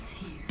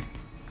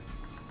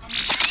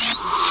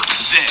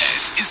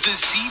This is the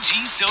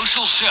CG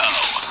Social Show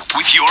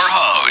with your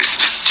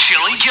host,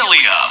 Chili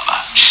Gilliam,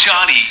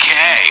 Shani K,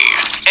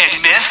 and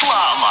Miss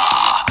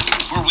Lala,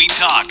 where we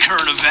talk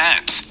current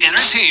events,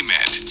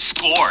 entertainment,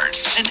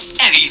 sports, and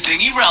anything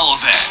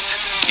irrelevant.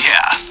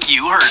 Yeah,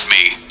 you heard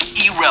me.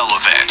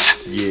 Irrelevant.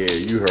 Yeah,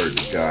 you heard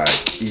the guy.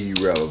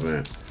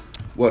 Irrelevant.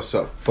 What's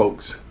up,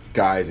 folks,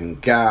 guys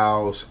and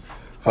gals,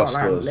 all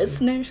our hustlers,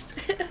 listeners,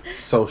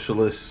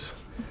 socialists,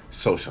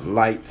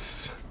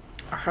 socialites.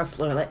 a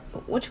hustler, like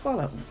what you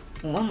call a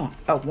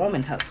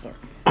woman hustler,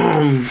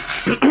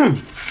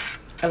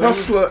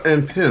 Hustler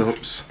and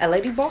pimps. a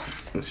lady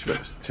boss. She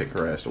better take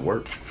her ass to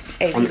work.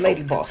 Hey, we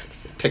lady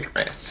bosses. Take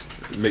her ass.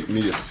 Make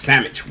me a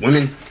sandwich,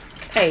 women.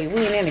 Hey, we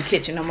ain't in the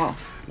kitchen no more.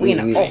 We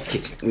in the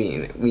office. kitchen. We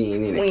ain't in the We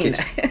in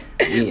kitchen.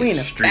 we in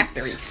the streets.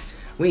 factories.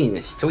 We in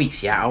the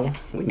streets, y'all.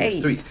 We in the Hey.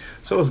 streets.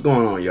 So what's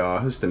going on,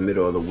 y'all? It's the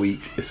middle of the week.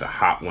 It's a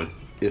hot one.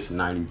 It's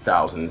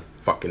 90,000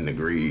 fucking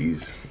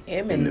degrees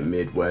Yeah, in the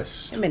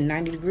Midwest. It's been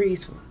 90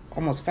 degrees for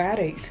almost 5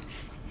 days.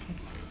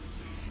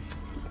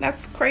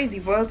 That's crazy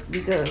for us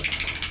because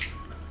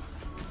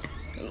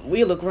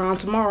we look around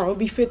tomorrow, it'll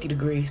be 50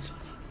 degrees.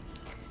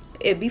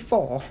 It'll be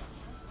fall.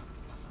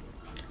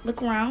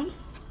 Look around.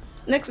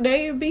 Next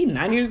day, it'll be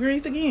 90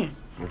 degrees again.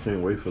 I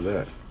can't wait for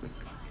that.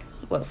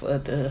 What for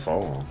the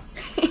Fall.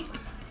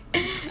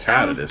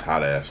 Tired of this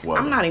hot ass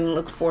weather. I'm not even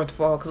looking forward to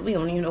fall because we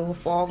don't even know what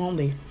fall gonna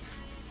be.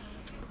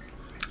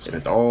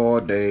 Spent all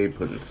day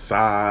putting the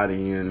side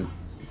in.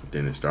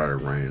 Then it started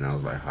raining. I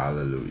was like,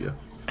 hallelujah.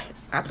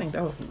 I think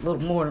that was a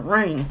little more than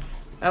rain.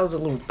 That was a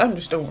little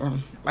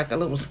thunderstorm, like a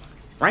little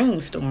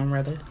rainstorm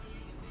rather.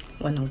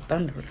 Wasn't no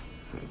thunder.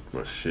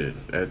 But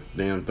shit, that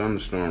damn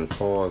thunderstorm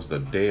caused a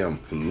damn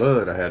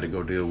flood I had to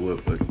go deal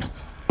with. But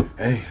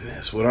hey,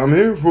 that's what I'm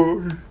here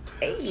for.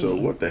 Hey, So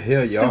what the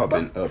hell y'all Super.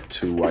 been up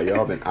to while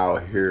y'all been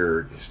out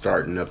here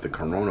starting up the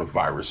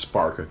coronavirus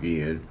spark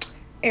again?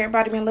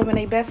 Everybody been living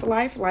their best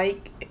life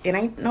like it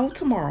ain't no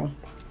tomorrow,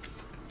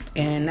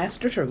 and that's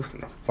the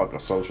truth. Fuck a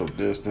social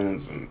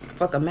distance, and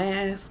Fuck a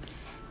mask.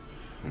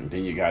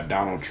 then you got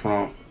Donald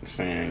Trump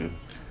saying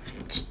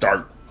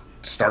start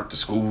the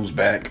schools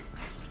back,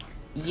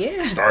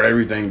 Yeah. start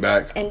everything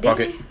back. And Fuck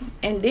then, it.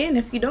 and then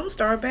if you don't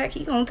start back,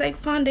 he gonna take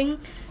funding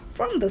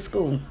from the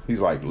school. He's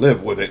like,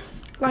 live with it.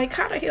 Like,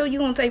 how the hell you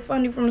gonna take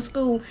funding from the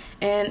school,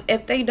 and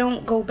if they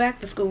don't go back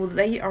to school,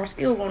 they are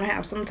still gonna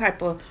have some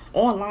type of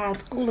online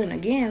schooling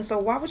again. So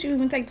why would you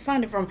even take the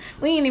funding from?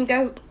 We ain't even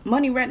got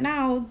money right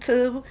now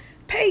to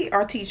pay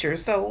our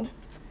teachers. So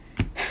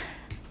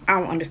I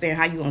don't understand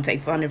how you gonna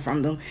take funding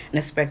from them and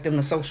expect them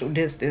to social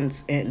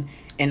distance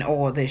and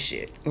all this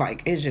shit.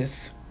 Like, it's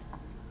just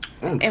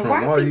Trump,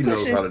 why is all he he knows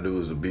pushing- how to do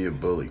is to be a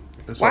bully.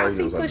 That's why all is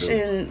he knows how to do.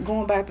 pushing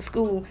going back to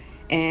school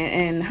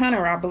and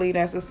Hunter, I believe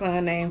that's his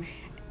son name,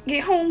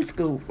 get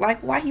homeschooled?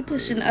 Like, why he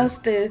pushing us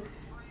to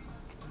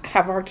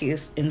have our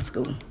kids in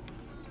school?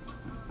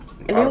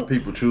 A lot of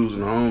people choosing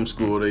to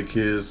homeschool their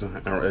kids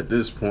are at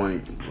this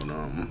point.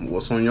 But,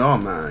 what's on y'all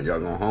mind? Y'all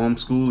gonna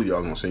homeschool or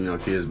y'all gonna send your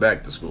kids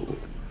back to school?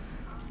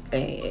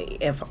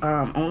 If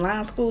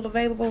online school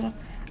available,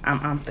 I'm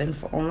opting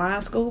for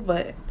online school,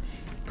 but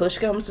push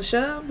comes to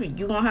shove,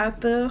 you gonna have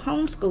to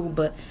homeschool.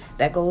 But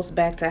that goes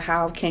back to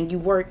how can you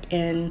work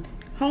and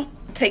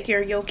take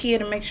care of your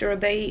kid and make sure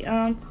they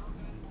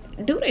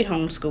do their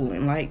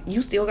homeschooling. Like,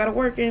 you still gotta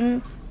work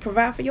and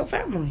provide for your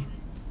family.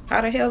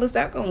 How the hell is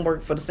that gonna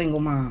work for the single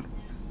mom?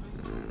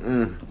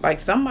 Like,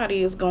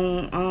 somebody is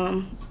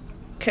gonna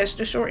catch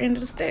the short end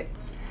of the stick.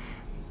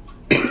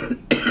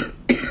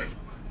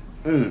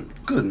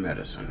 Good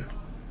medicine.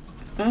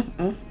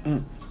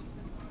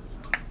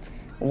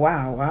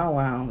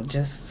 Wow.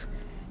 Just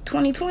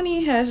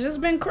 2020 has just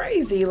been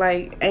crazy.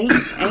 Like, ain't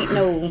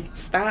no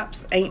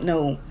stops, ain't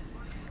no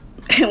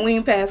we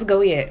ain't past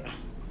go yet.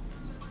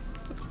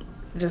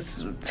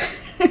 Just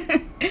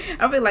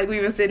I feel like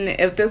we've been sitting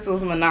if this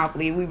was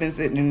Monopoly, we've been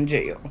sitting in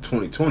jail.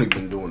 2020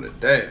 been doing the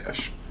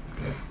dash.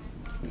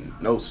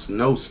 No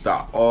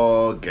stop,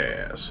 all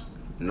gas.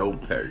 No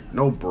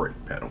brake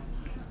pedal.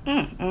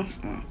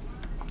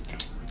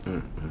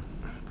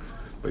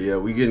 But yeah,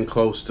 we getting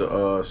close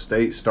to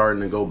states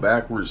starting to go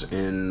backwards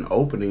in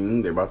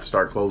opening. They're about to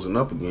start closing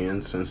up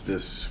again since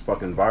this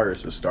fucking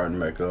virus is starting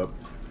back up.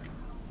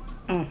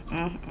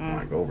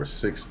 Like over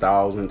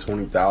 6,000,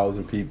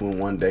 20,000 people in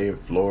one day in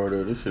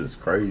Florida. This shit is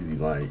crazy.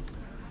 Like,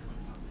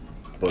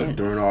 but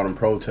during all them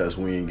protests,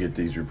 we didn't get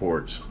these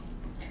reports.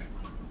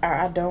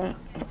 I don't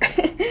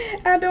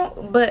I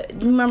don't, but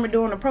you remember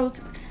during the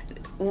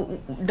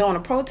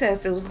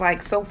protest, it was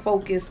like so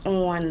focused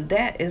on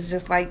that. It's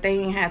just like they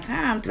ain't had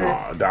time to.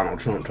 Nah, Donald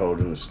Trump told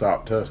them to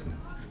stop testing.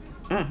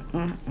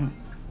 And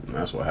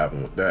that's what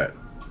happened with that.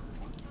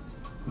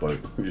 But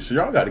so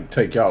y'all got to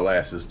take y'all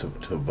asses to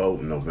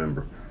vote in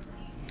November.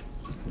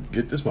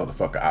 Get this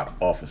motherfucker out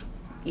of office.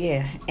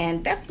 Yeah,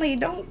 and definitely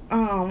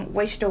don't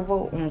waste your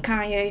vote on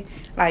Kanye.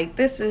 Like,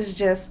 this is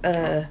just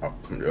a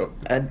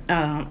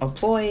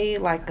ploy,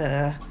 like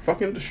a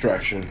fucking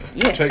distraction.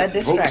 Yeah, Take a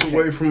distraction. votes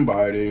away from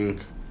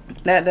Biden.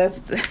 That's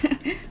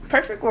the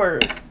perfect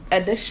word.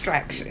 a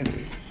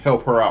distraction.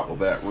 Help her out with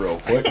that real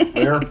quick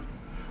there.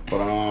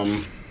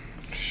 But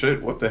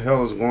shit, what the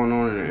hell is going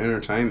on in the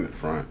entertainment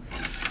front?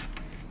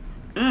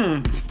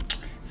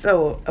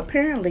 So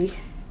apparently,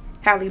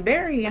 Halle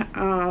Berry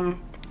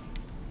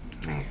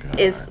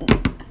is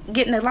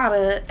getting a lot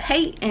of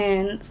hate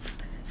and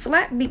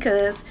slack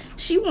because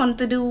she wanted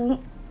to do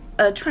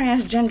a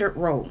transgendered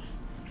role.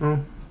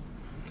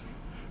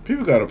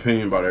 People got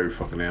opinion about every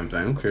fucking damn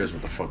thing. Who cares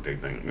what the fuck they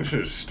think? This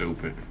shit is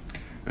stupid.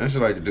 And it's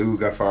just like the dude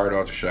got fired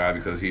off the shot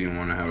because he didn't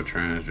want to have a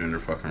transgender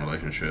fucking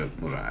relationship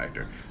with an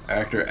actor.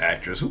 Actor,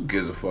 actress, who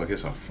gives a fuck?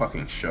 It's a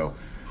fucking show.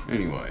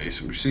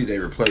 Anyways, we see they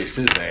replaced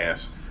his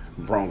ass,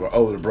 brought the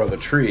older brother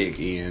Trig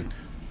in.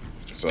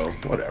 So,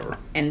 whatever.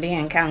 And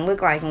then kind of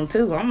look like him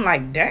too. I'm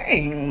like,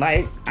 dang.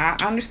 Like, I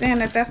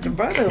understand that that's the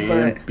brother,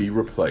 Can but... be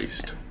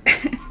replaced.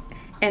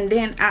 And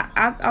then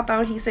I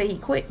thought he said he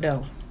quit,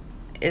 though.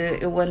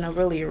 It wasn't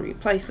really a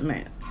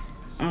replacement.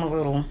 I'm a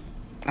little...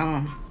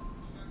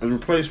 The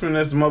replacement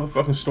as the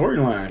motherfucking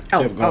storyline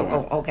kept going.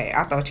 Oh, okay.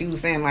 I thought you was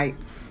saying like...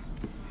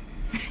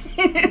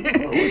 What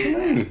you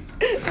mean?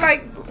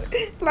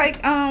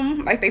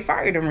 like they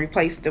fired him,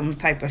 replaced him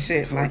type of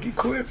shit. Like he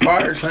quit,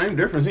 fired, same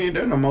difference. He ain't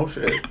done no more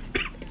shit.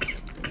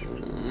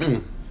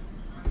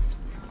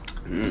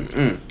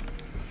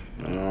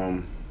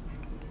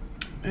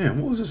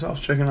 Man, what was this I was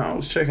checking out? I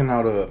was checking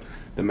out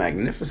The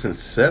Magnificent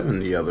Seven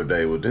the other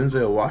day with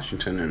Denzel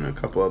Washington and a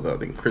couple other. I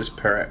think Chris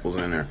Pratt was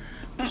in there.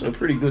 It's a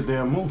pretty good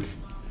damn movie.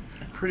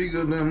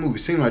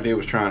 Seemed like they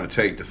was trying to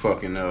take the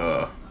fucking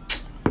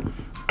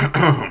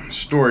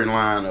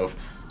storyline of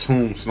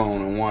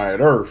Tombstone and Wyatt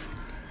Earth.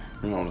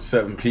 You know, the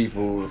 7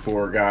 people, the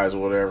 4 guys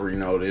or whatever, you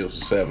know, there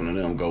was 7 of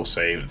them go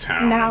save the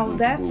town. Now,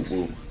 that's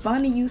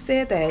funny you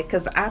said that,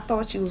 because I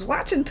thought you was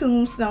watching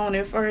Tombstone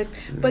at first,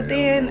 but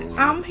then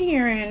I'm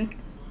hearing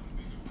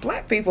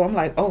black people. I'm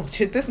like, oh,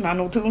 shit, this not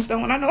no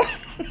Tombstone. I know.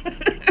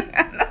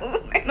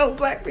 I know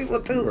black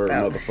people too. You heard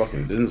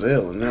motherfucking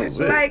Denzel, and that was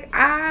it. Like,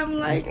 I'm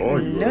like,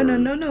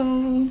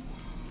 no.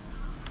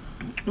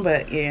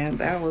 But, yeah,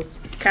 that was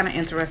kind of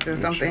interesting.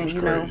 Something,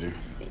 you know,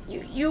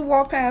 you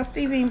walk past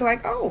TV and be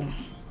like, oh,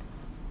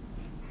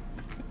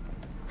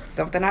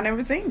 something I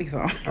never seen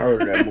before. I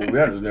heard that movie.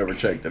 I just never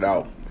checked it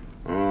out.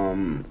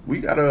 We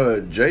got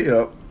a J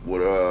up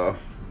with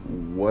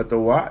what to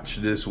watch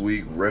this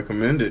week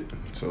recommended.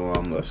 So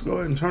let's go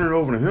ahead and turn it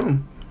over to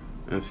him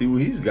and see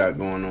what he's got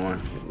going on.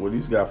 What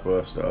he's got for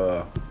us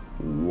to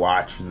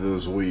watch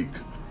this week.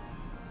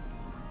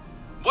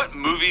 What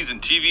movies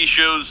and TV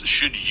shows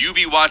should you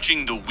be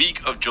watching the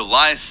week of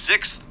July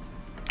 6th?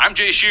 I'm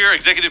Jay Shear,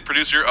 executive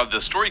producer of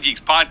the Story Geeks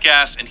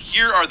podcast, and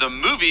here are the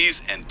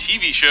movies and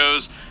TV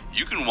shows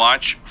you can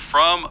watch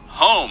from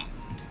home.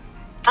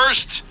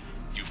 First,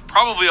 you've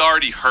probably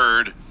already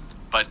heard,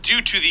 but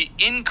due to the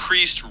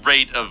increased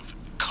rate of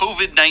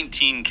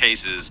COVID-19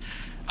 cases,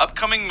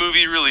 upcoming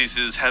movie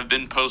releases have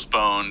been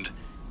postponed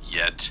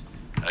yet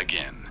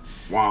again.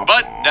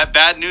 But that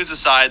bad news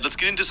aside, let's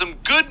get into some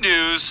good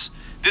news.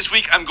 This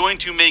week, I'm going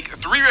to make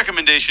 3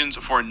 recommendations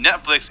for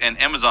Netflix and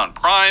Amazon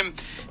Prime.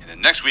 And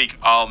then next week,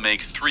 I'll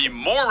make 3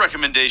 more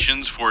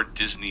recommendations for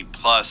Disney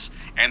Plus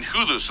and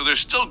Hulu. So there's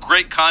still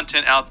great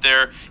content out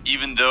there,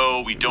 even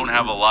though we don't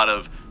have a lot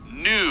of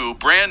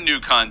brand new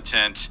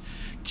content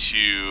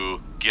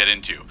to get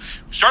into.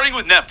 Starting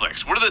with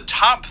Netflix, what are the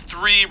top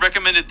 3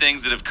 recommended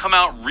things that have come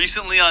out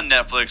recently on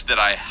Netflix that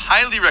I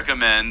highly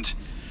recommend?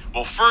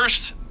 Well,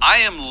 first, I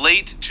am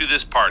late to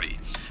this party.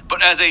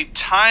 But as a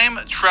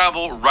time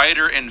travel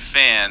writer and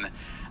fan,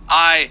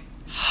 I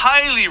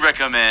highly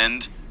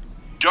recommend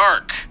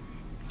Dark.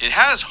 It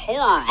has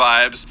horror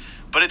vibes,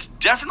 but it's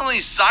definitely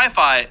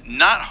sci-fi,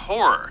 not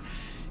horror.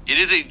 It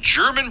is a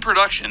German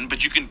production,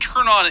 but you can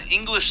turn on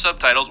English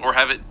subtitles or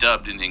have it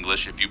dubbed in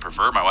English if you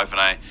prefer. My wife and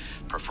I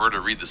prefer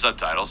to read the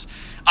subtitles.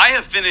 I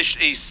have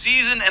finished a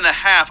season and a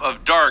half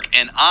of Dark,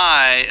 and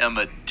I am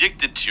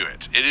addicted to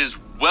it. It is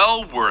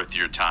well worth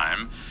your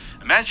time.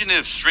 Imagine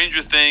if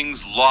Stranger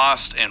Things,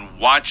 Lost, and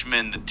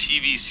Watchmen, the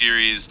TV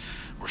series,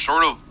 were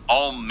sort of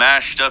all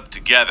mashed up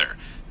together.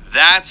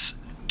 That's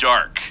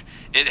Dark.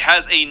 It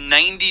has a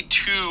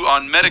 92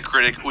 on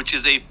Metacritic, which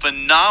is a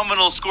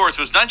phenomenal score.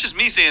 So it's not just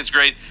me saying it's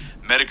great.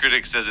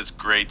 Metacritic says it's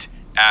great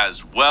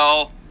as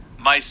well.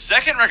 My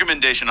second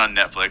recommendation on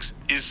Netflix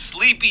is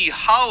Sleepy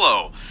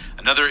Hollow.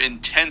 Another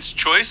intense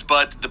choice,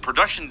 but the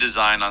production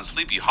design on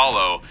Sleepy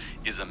Hollow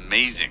is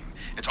amazing.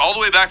 It's all the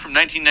way back from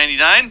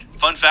 1999.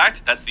 Fun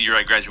fact, that's the year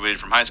I graduated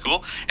from high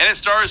school. And it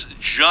stars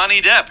Johnny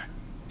Depp.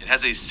 It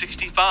has a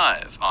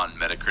 65 on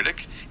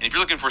Metacritic. And if you're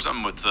looking for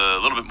something with a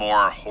little bit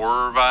more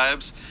horror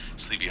vibes,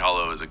 Sleepy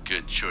Hollow is a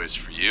good choice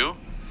for you.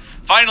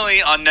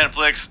 Finally, on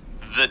Netflix,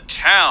 The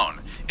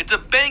Town. It's a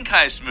bank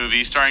heist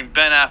movie starring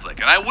Ben Affleck.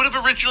 And I would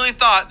have originally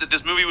thought that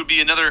this movie would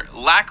be another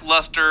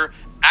lackluster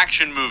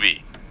action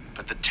movie.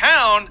 But The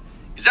Town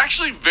is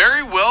actually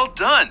very well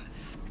done.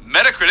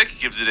 Metacritic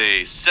gives it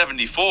a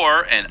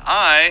 74, and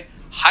I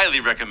highly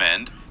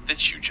recommend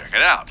that you check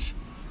it out.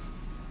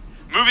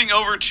 Moving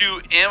over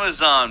to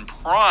Amazon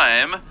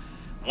Prime,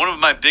 One of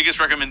my biggest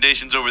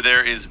recommendations over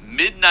there is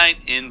Midnight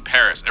in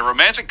Paris, a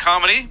romantic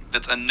comedy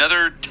that's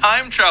another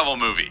time travel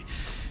movie.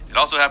 It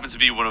also happens to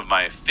be one of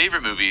my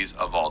favorite movies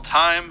of all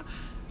time.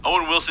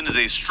 Owen Wilson is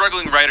a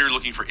struggling writer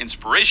looking for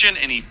inspiration,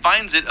 and he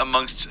finds it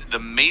amongst the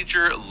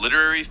major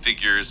literary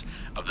figures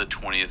of the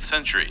 20th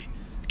century.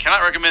 I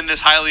cannot recommend this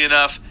highly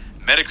enough.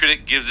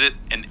 Metacritic gives it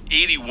an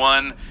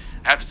 81.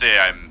 I have to say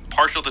I'm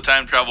partial to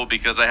time travel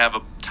because I have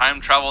a time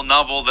travel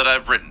novel that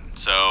I've written.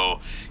 So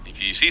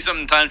if you see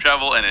something time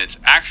travel and it's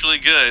actually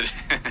good,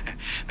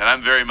 then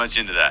I'm very much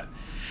into that.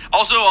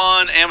 Also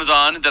on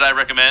Amazon that I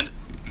recommend,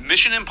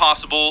 Mission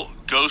Impossible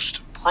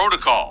Ghost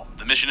Protocol.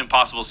 The Mission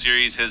Impossible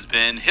series has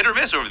been hit or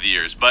miss over the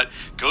years, but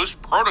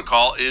Ghost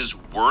Protocol is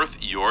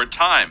worth your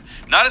time.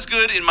 Not as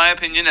good, in my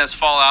opinion, as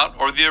Fallout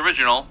or the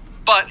original,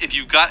 but if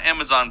you've got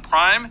Amazon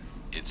Prime,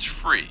 it's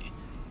free.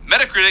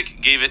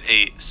 Metacritic gave it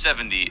a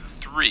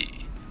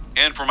 73.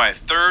 And for my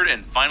third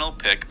and final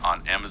pick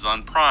on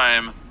Amazon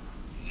Prime,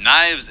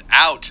 Knives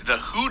Out, the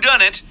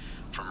whodunit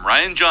from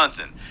Rian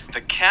Johnson.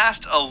 The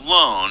cast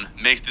alone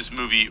makes this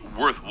movie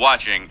worth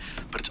watching,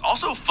 but it's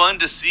also fun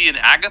to see an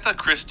Agatha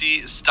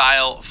Christie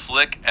style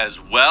flick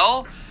as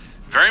well.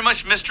 Very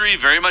much mystery,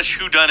 very much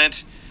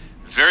whodunit,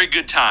 very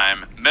good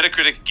time.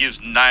 Metacritic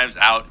gives Knives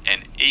Out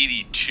an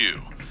 82.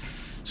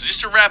 So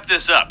just to wrap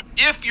this up,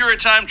 if you're a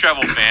time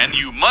travel fan,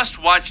 you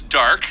must watch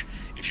Dark.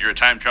 If you're a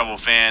time travel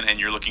fan and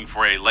you're looking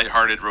for a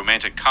lighthearted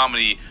romantic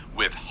comedy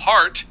with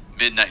heart,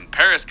 Midnight in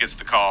Paris gets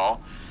the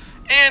call.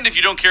 And if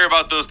you don't care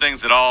about those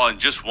things at all and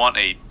just want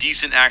a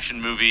decent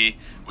action movie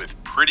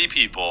with pretty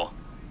people,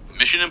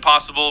 Mission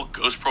Impossible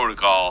Ghost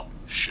Protocol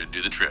should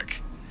do the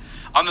trick.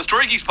 On the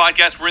Story Geeks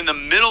podcast, we're in the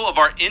middle of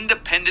our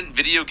independent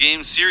video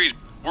game series.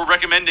 We're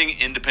recommending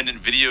independent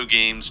video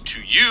games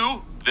to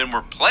you, then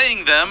we're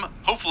playing them,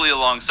 hopefully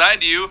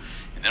alongside you,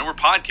 and then we're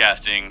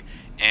podcasting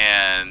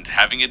and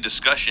having a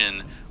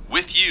discussion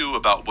with you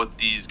about what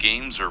these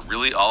games are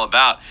really all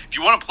about. If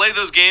you want to play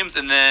those games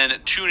and then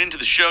tune into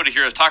the show to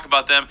hear us talk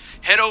about them,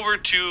 head over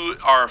to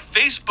our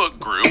Facebook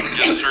group.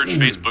 Just search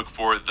Facebook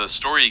for The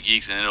Story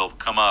Geeks and it'll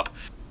come up.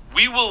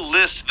 We will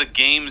list the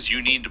games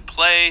you need to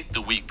play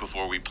the week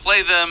before we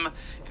play them,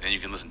 and then you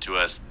can listen to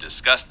us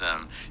discuss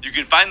them. You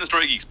can find the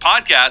Story Geeks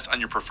podcast on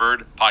your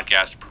preferred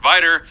podcast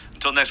provider.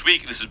 Until next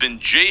week, this has been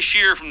Jay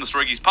Shear from the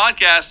Story Geeks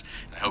podcast.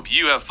 I hope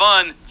you have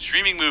fun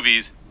streaming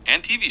movies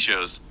and TV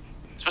shows,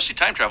 especially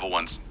time travel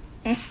ones,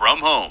 from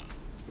home.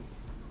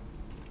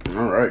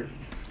 All right,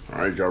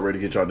 y'all ready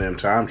to get y'all damn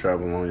time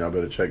travel on? Y'all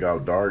better check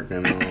out Dark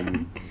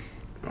and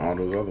all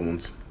those other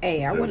ones.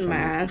 Hey, I wouldn't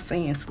mind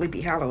seeing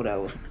Sleepy Hollow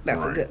though.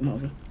 That's a good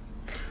movie.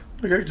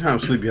 Like every time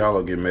Sleepy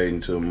Hollow get made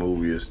into a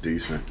movie, it's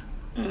decent.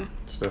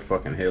 It's that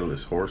fucking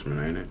Headless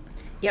Horseman, ain't it?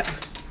 Yep.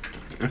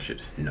 That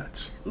shit is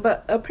nuts.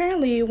 But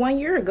apparently 1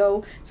 year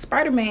ago,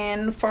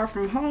 Spider-Man Far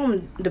From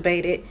Home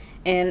debated,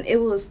 and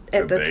it was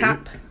at the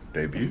top.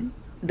 Debut?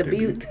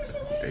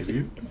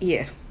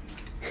 Yeah.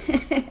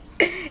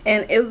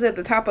 And it was at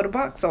the top of the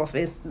box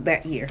office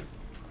that year,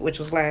 which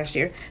was last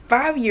year.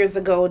 5 years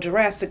ago,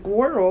 Jurassic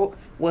World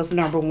was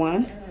number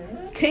one.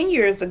 10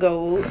 years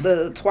ago,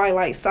 the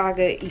Twilight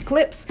Saga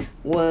Eclipse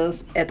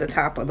was at the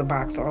top of the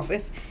box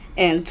office.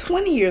 And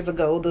 20 years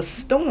ago, The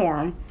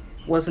Storm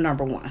was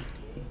number one.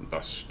 The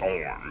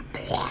Storm.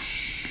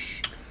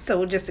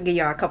 So just to give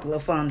y'all a couple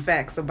of fun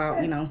facts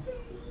about,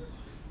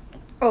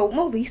 old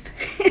movies.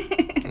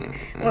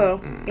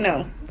 Well,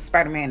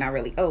 Spider-Man not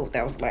really old.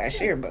 That was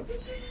last year, but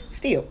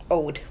still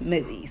old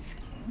movies.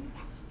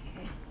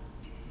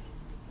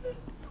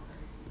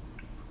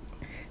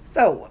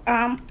 So,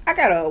 I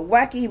got a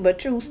wacky but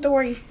true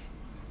story.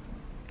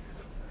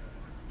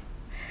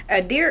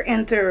 A deer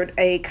entered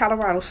a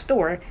Colorado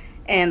store,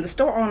 and the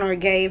store owner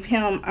gave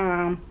him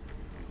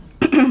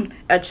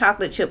a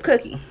chocolate chip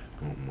cookie.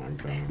 Oh my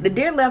God. The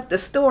deer left the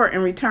store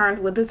and returned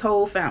with his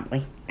whole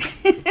family.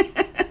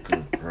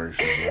 Good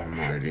gracious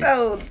almighty.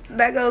 So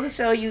that goes to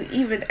show you,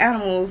 even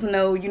animals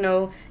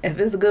know, if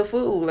it's good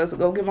food, let's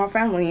go get my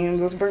family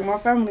and let's bring my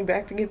family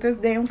back to get this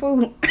damn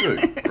food.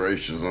 Good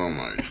gracious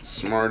almighty.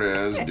 Smart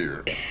ass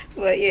deer.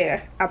 But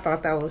yeah, I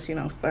thought that was,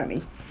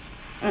 funny.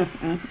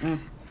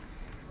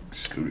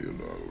 Studio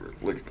dog over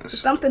licking us.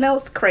 Something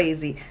else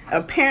crazy.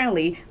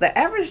 Apparently, the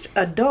average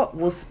adult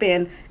will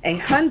spend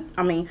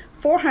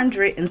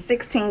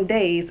 416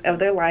 days of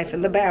their life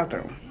in the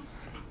bathroom.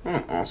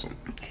 Oh, awesome.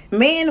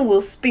 Men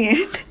will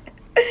spend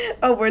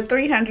over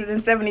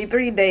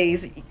 373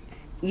 days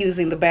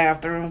using the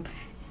bathroom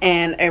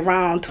and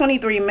around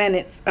 23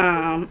 minutes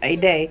a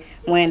day,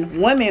 when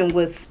women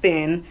would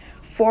spend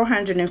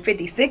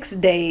 456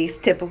 days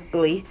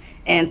typically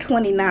and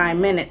 29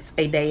 minutes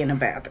a day in the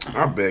bathroom.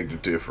 I beg to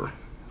differ.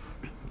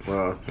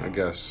 Well, I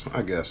guess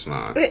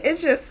not.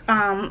 It's just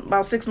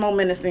about 6 more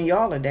minutes than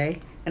y'all a day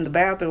in the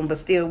bathroom, but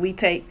still we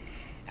take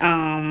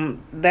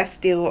that's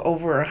still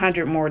over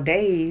 100 more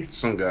days.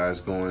 Some guys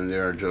go in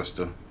there just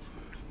to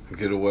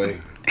get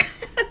away.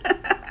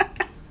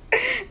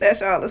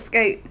 That's y'all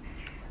escape.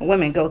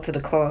 Women go to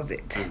the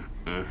closet.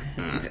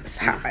 Just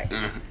hide.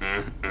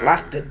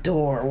 Lock the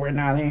door. We're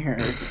not in here.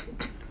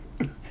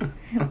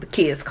 The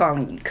kids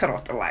calling you, cut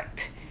off the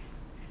light.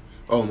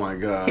 Oh my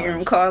god. Hear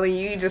them calling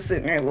you, you just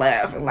sitting there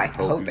laughing like, I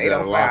hope they got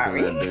don't a lock fire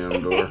on that me.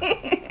 damn door.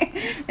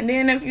 And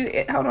then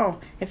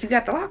if you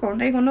got the lock on,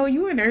 they gonna know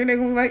you in there. They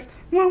gonna be like,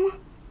 Mama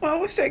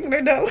shaking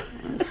their door.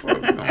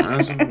 Fuck, don't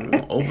answer.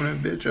 Don't open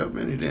that bitch up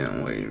any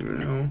damn way, you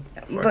know.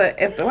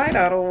 But if the light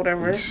out or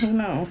whatever, who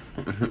knows?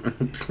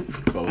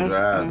 Close your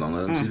eyes, don't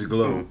let them see the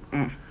glow.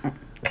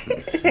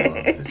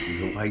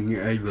 So, like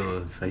your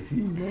eyeballs. I see,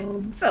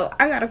 Mom. So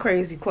I got a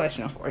crazy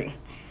question for you.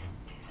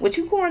 Would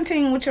you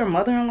quarantine with your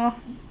mother-in-law?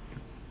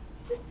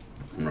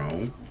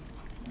 No.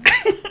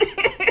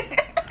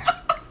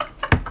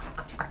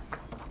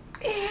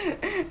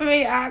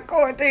 I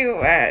quarantine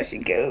with her. She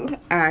goes.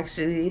 I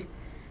actually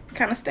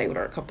kind of stayed with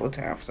her a couple of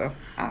times, so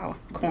I'll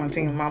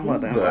quarantine with my Who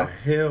mother-in-law. the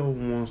hell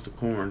wants to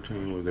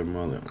quarantine with their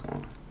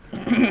mother-in-law?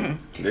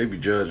 They be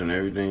judging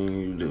everything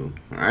you do.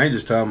 I ain't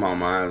just talking about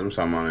mine. I'm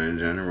talking about in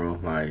general.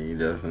 Like,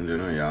 just in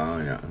general,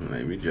 y'all.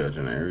 They be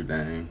judging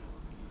everything.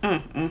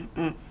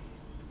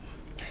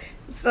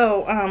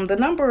 So, the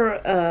number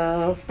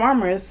of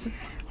farmers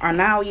are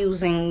now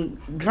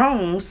using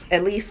drones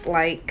at least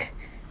like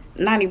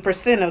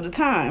 90% of the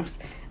times.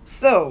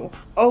 So,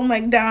 old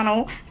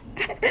MacDonald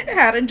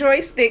had a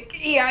joystick,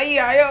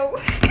 E-I-E-I-O.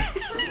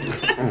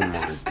 Oh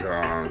my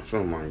gosh,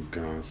 oh my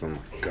gosh, oh my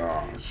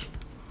gosh.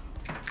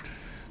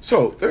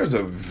 So, there's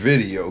a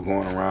video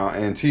going around,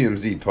 and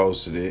TMZ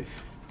posted it.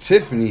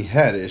 Tiffany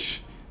Haddish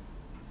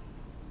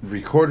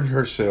recorded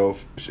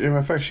herself.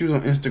 In fact, she was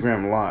on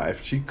Instagram Live.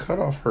 She cut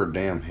off her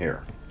damn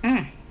hair.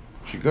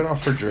 She cut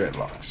off her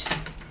dreadlocks.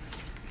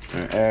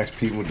 And asked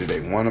people, did they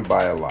want to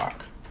buy a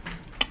lock?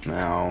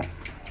 Now,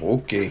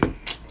 okay.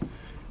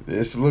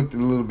 This looked a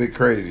little bit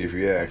crazy if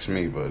you ask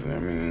me, but I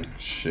mean,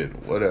 shit,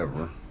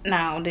 whatever.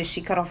 Now, did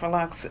she cut off her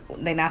locks?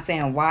 They not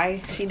saying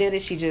why she did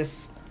it. She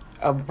just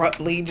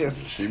abruptly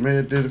just. She may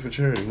have did it for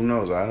charity. Who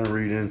knows? I didn't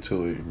read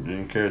into it.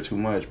 Didn't care too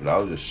much, but I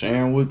was just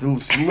sharing with the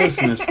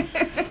listeners.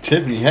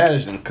 Tiffany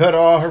Haddish done cut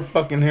all her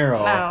fucking hair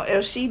off. Now,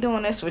 if she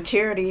doing this for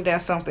charity,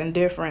 that's something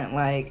different.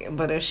 Like,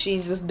 but if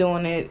she just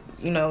doing it,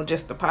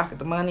 just to pocket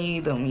the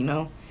money, then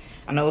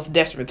I know it's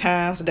desperate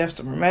times,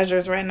 desperate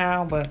measures right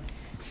now, but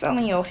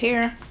selling your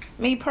hair,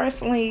 me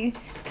personally,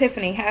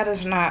 Tiffany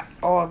Haddish not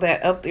all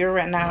that up there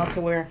right now to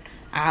where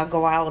I'll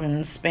go out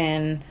and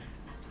spend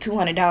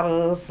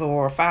 $200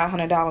 or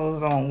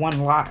 $500 on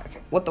one lock.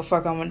 What the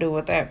fuck I'm gonna do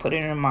with that? Put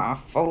it in my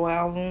photo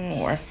album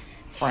or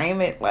frame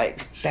it?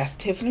 Like, that's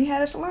Tiffany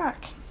Haddish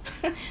lock.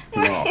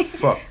 No,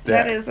 fuck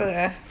that. That is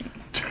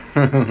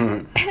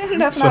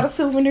that's not a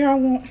souvenir I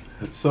want.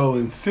 So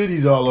in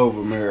cities all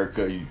over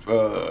America,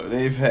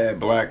 they've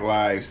had Black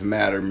Lives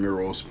Matter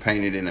murals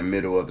painted in the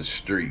middle of the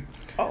street.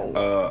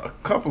 A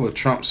couple of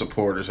Trump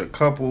supporters,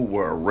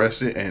 were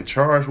arrested and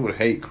charged with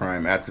hate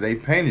crime after they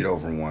painted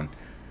over one.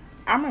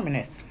 I remember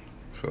this.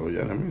 So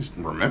yeah, let me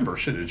remember.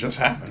 Shit, it just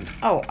happened.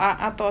 Oh,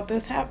 I thought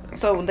this happened.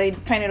 So they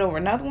painted over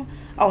another one?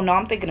 Oh no,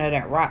 I'm thinking of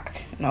that rock.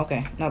 No,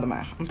 okay, never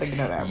mind. I'm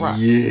thinking of that rock.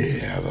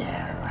 Yeah, the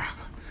rock.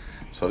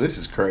 So this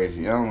is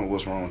crazy. I don't know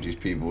what's wrong with these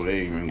people.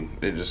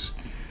 They just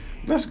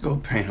let's go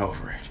paint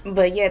over it.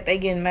 But yet they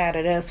getting mad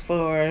at us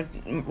for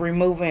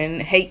removing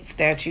hate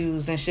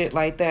statues and shit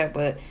like that.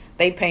 But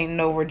they painting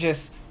over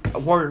just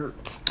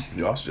words.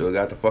 Y'all still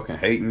got the fucking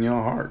hate in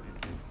your heart.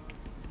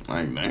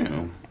 Like,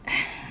 damn.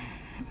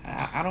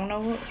 I don't know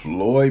what.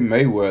 Floyd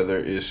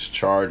Mayweather is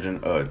charging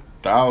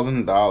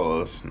 $1,000,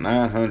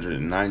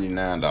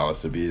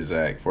 $999 to be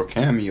exact, for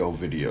cameo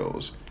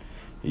videos.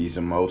 He's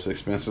the most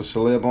expensive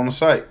celeb on the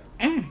site.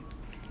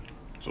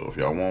 So if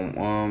y'all want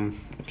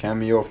a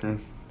cameo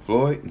from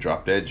Floyd,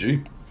 drop that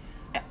G.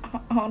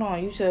 Hold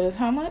on, you said it's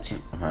how much?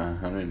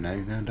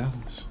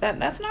 $199.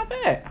 That's not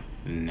bad.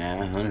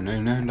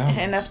 $999.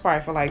 And that's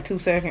probably for like 2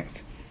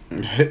 seconds.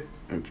 3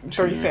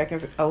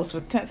 seconds. Oh, it's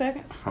for 10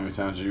 seconds? How many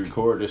times did you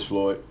record this,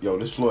 Floyd? Yo,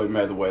 this Floyd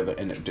Mayweather,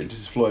 and this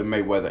is Floyd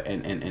Mayweather,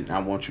 and I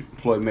want you,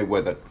 Floyd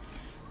Mayweather.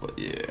 But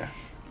yeah.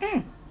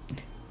 I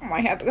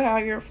might have to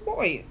hire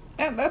Floyd.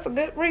 That's a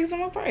good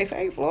reasonable price.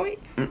 Hey, Floyd.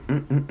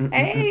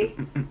 Hey.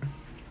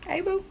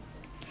 Hey, boo.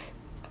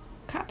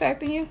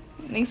 Contacting you.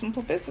 Need some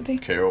publicity.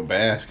 Carol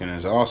Baskin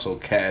is also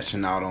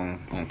cashing out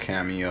on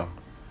Cameo.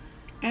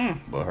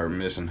 But her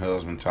missing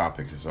husband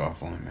topic is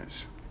off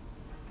limits.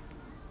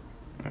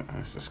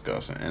 That's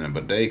disgusting. And a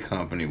bidet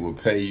company will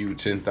pay you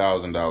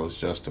 $10,000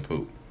 just to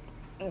poop.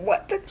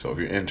 What the? So if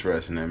you're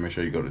interested in that, make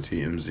sure you go to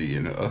TMZ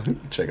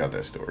and check out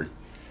that story.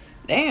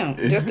 Damn,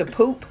 just to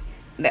poop?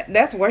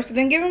 That's worse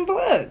than giving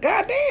blood.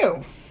 God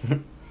damn.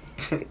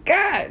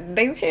 God,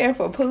 they paying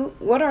for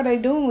poop. What are they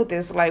doing with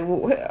this? Like,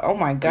 oh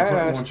my They probably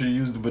God. want you to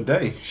use the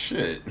bidet.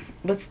 Shit.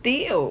 But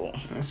still.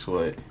 That's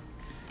what.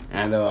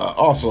 And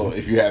also,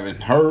 if you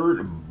haven't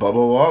heard, Bubba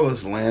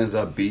Wallace lands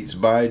a Beats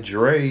by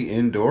Dre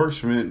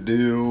endorsement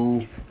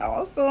deal.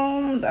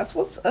 Awesome. That's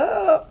what's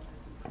up.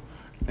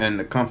 And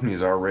the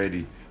company's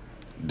already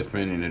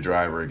defending the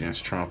driver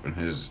against Trump and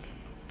his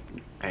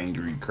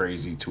angry,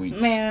 crazy tweets.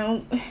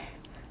 Man,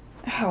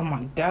 Oh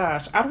my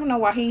gosh. I don't know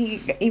why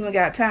he even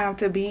got time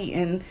to be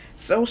in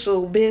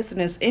social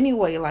business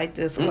anyway like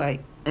this.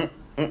 Like, got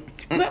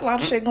a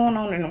lot of shit going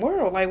on in the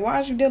world. Like,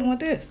 why is you dealing with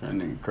this? That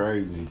nigga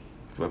crazy.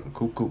 Fucking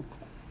cuckoo.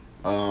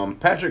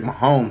 Patrick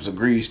Mahomes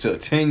agrees to a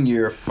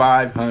 10-year,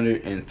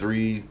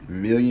 $503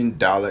 million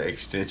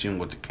extension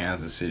with the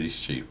Kansas City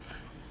Chiefs.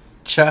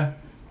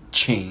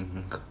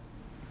 Cha-ching.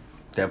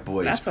 That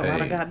boy That's is a paid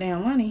lot of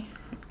goddamn money.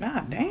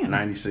 God damn.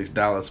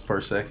 $96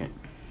 per second.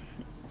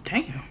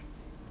 Damn.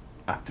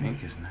 I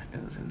think it's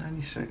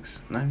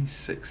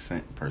 96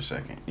 cents per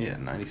second. Yeah,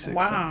 96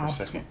 Wow.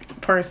 cents per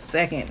second. Per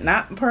second,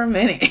 not per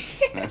minute.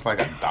 That's like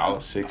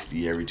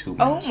 $1.60 every 2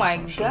 minutes. Oh my or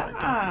some shit like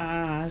that.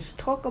 gosh.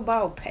 Talk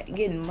about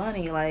getting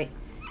money. Like,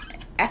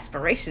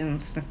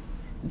 aspirations.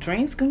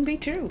 Dreams can be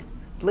true.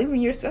 Believe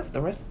in yourself.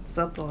 The rest is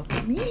up to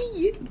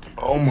you.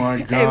 Oh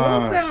my god. Hey,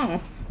 what was that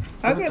on?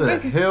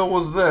 What the hell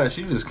was that?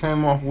 She just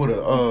came off with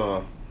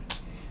a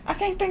I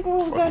can't think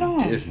what was that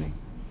on. Disney.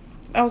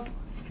 I was.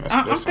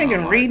 I'm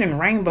thinking Reading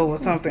Rainbow or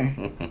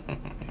something.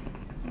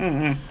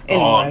 Oh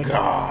Anyways.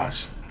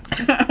 gosh.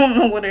 I don't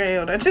know where the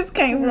hell that just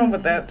came from,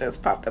 but that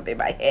just popped up in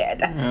my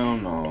head. Hell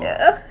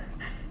no.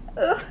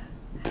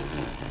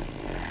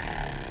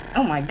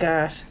 Oh my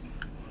gosh.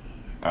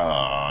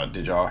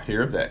 Did y'all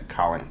hear that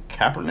Colin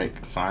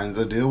Kaepernick signs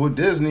a deal with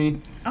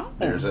Disney? Oh.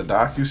 There's a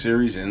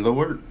docuseries in the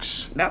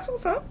works. That's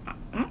what's up.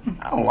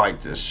 I don't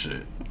like this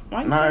shit.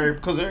 Why you say?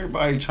 Because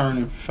everybody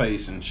turning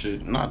face and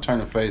shit. Not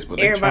turning face, but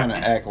they're trying to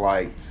act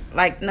like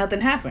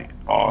nothing happened.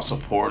 all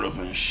supportive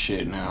and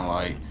shit now.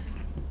 Like,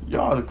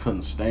 y'all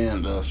couldn't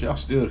stand us. Y'all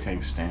still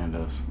can't stand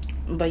us.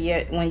 But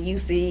yet, when you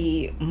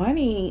see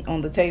money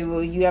on the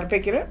table, you gotta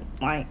pick it up.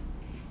 Like,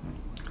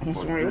 on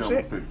some real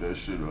shit. Pick that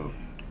shit up.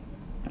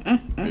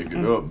 Pick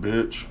it up,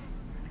 bitch.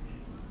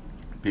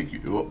 Pick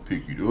it up,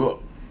 pick it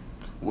up.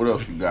 What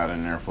else you got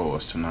in there for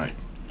us tonight?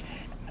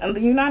 The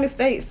United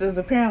States is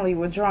apparently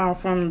withdrawn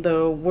from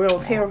the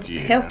World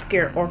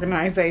Healthcare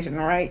Organization,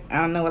 right?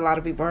 I know a lot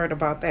of people heard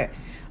about that.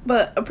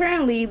 But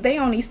apparently they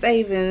only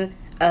saving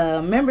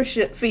a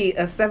membership fee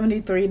of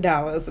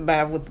 $73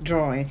 by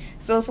withdrawing.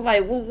 So it's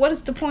like, well, what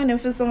is the point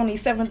if it's only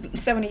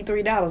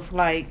 $73?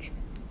 Like,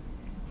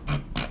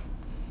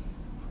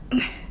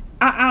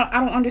 I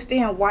don't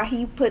understand why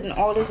he putting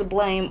all this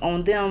blame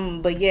on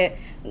them, but yet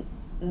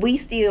we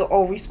still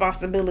owe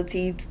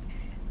responsibility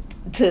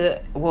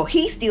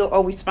he still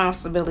owe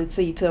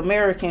responsibility to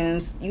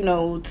Americans, you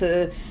know,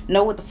 to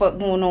know what the fuck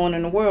going on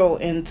in the world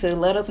and to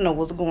let us know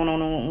what's going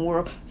on in the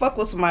world. Fuck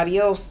what somebody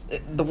else,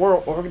 the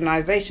World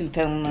Organization,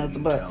 telling us,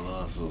 but tell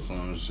us or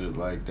some shit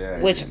like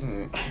that. which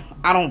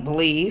I don't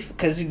believe,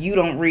 because you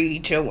don't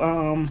read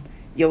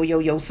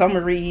your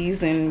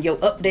summaries and your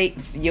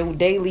updates, your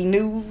daily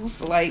news.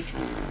 Like,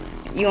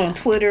 you on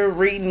Twitter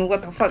reading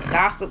what the fuck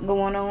gossip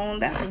going on.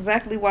 That's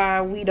exactly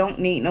why we don't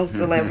need no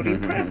celebrity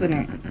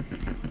president.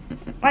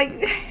 Like,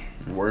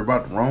 worry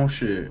about the wrong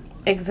shit.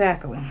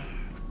 Exactly.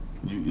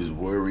 You is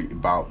worried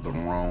about the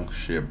wrong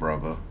shit,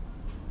 brother.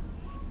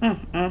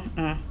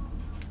 I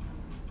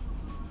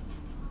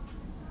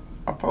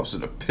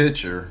posted a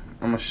picture.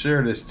 I'm gonna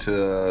share this to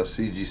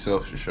CG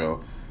Social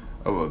Show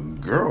of a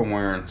girl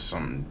wearing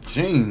some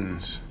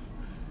jeans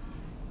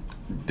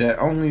that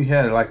only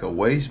had like a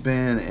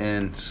waistband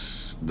and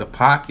the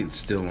pockets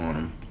still on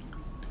them.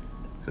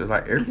 So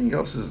like everything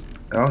else is.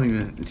 I don't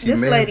even. This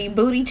lady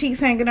booty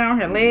cheeks hanging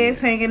out, her legs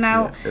hanging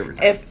out.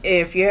 Yeah,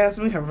 if you ask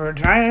me, her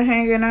vagina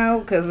hanging out,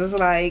 because it's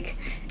like,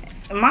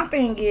 my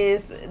thing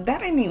is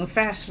that ain't even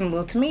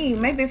fashionable to me.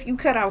 Maybe if you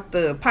cut out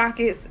the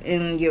pockets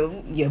and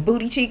your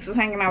booty cheeks was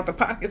hanging out the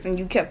pockets and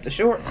you kept the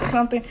shorts or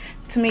something,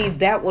 to me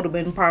that would have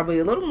been probably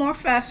a little more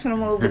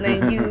fashionable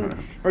than you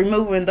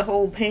removing the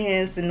whole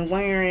pants and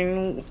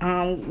wearing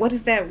what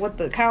is that? What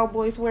the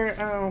cowboys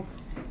wear?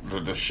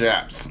 The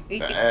chaps,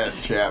 the ass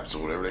chaps,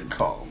 or whatever they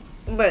call them.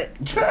 But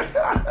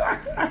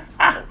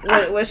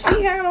what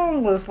she had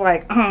on was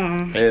like,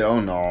 hell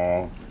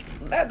no.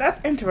 That's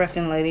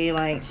interesting, lady.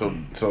 Like, so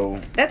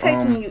that takes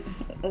me.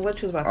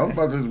 What you was about to say?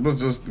 I was about to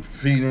just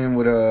feed in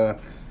with a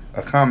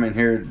comment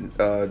here.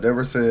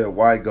 Deborah said,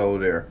 "Why go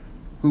there?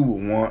 Who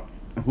would want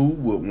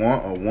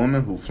a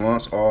woman who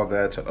flaunts all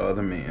that to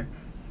other men?"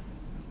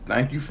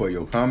 Thank you for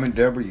your comment,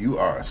 Deborah. You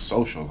are a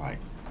socialite.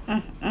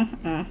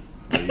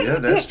 Yeah,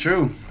 that's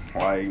true.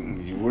 Like,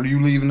 what are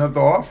you leaving up to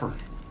offer?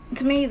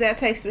 To me, that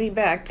takes me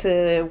back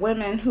to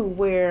women who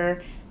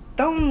wear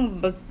thong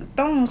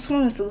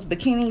swimsuits,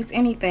 bikinis,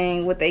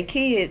 anything with their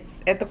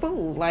kids at the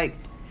pool. Like,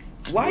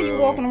 why are you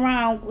walking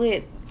around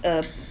with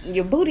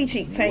your booty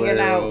cheeks hanging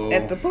out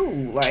at the pool?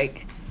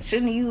 Like,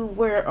 shouldn't you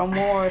wear a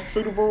more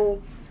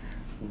suitable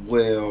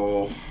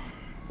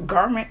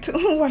garment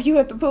while you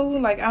at the pool?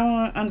 Like, I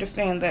don't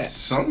understand that.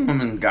 Some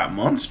women got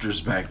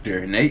monsters back there,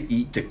 and they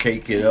eat to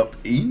cake it up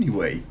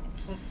anyway.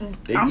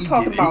 I'm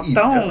talking about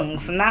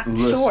thongs, not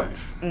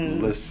shorts.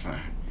 Listen.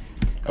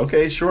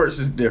 Okay, shorts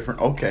is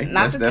different. Okay.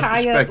 Not the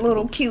tie-up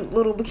little cute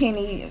little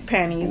bikini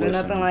panties and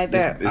nothing like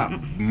that.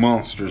 It's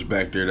monsters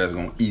back there that's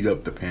going to eat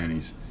up the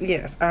panties.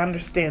 Yes, I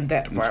understand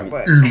that part,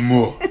 but... Eat them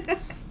up.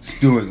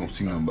 still ain't gonna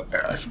see nothing but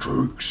ass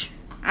cheeks.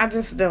 I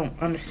just don't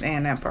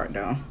understand that part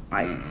though.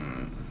 Like,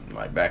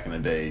 Like back in the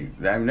day,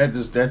 I mean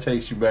that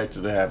takes you back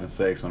to the having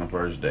sex on the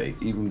first date.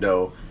 Even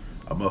though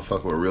a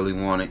motherfucker would really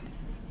want it,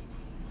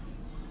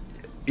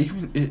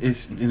 even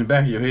it's in the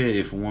back of your head.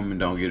 If a woman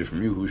don't get it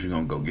from you, who's she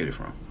gonna go get it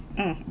from?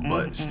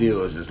 But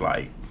still, it's just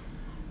like,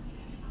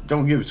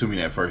 don't give it to me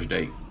that first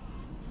date.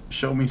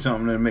 Show me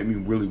something that make me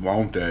really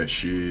want that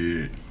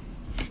shit.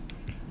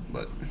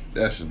 But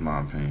that's just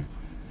my opinion.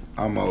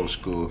 I'm old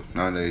school.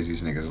 Nowadays,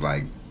 these niggas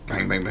like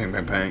bang, bang, bang,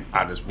 bang, bang.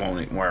 I just want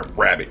it. Want a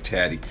rabbit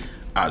tatty.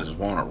 I just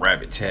want a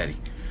rabbit tatty.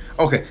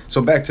 Okay,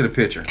 so back to the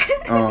picture.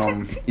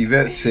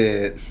 Yvette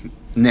said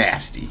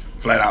nasty,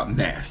 flat out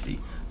nasty.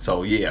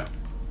 So yeah,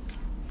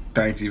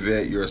 thanks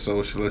Yvette. You're a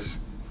socialist.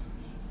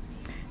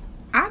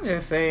 I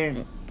just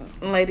say,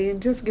 lady,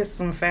 just get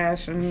some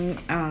fashion,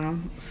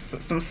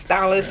 some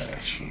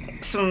stylists,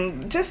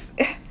 some just.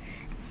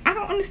 I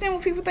don't understand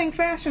what people think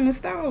fashion and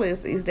style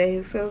is these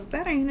days, because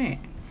that ain't it.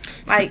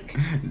 Like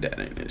that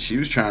ain't it. She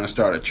was trying to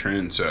start a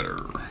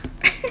trendsetter.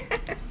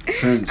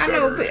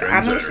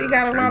 I know she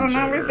got a lot of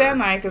numbers that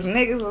night, because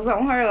niggas was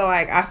on her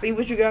like, I see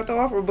what you got to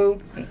offer,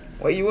 boo.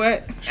 Where you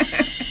at?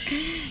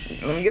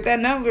 Let me get that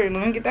number.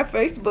 Let me get that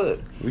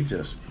Facebook. We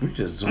just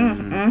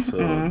zoomed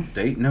to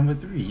date number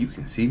 3. You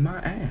can see my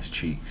ass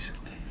cheeks.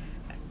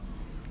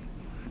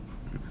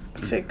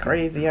 Shit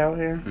crazy out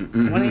here.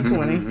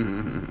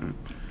 2020.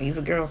 These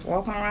girls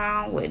walking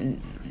around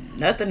with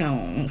nothing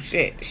on.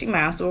 Shit, she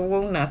might as well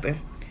want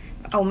nothing.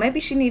 Oh, maybe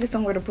she needed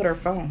somewhere to put her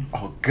phone.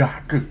 Oh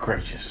God, good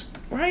gracious!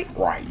 Right?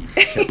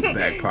 Kept the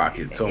back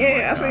pockets. Oh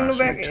yeah, my I seen the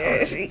back.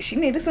 Yeah, she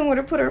needed somewhere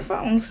to put her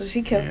phone, so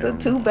she kept the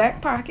 2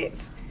 back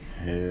pockets.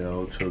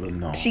 Hell to the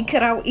no. She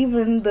cut out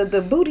even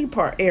the booty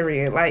part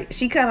area. Like,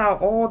 she cut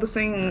out all the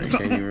seams. You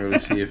can't even really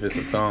see if it's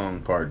a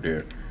thong part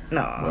there.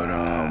 No,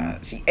 but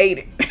she ate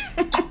it.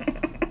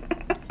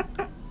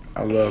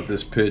 I love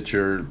this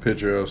picture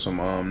of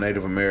some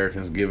Native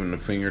Americans giving the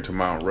finger to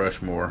Mount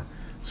Rushmore.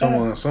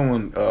 Someone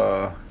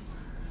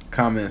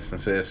comments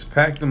and says,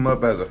 pack them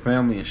up as a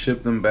family and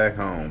ship them back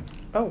home.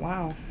 Oh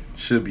wow.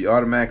 Should be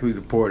automatically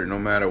deported no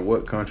matter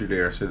what country they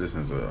are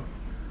citizens of.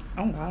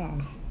 Oh wow.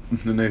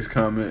 The next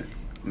comment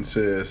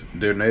says,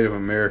 they're Native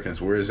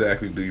Americans. Where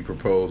exactly do you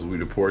propose we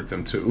deport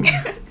them to?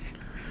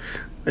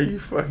 Are you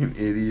fucking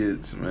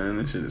idiots, man?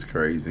 This shit is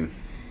crazy.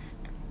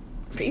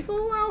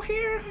 People out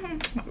here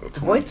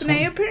voicing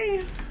their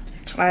opinion.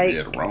 Like,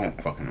 yeah, the wrong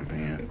fucking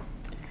opinion.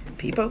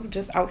 People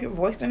just out here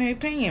voicing their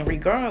opinion,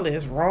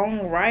 regardless,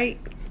 wrong, right,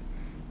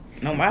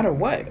 no matter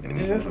what.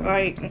 It's just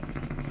like,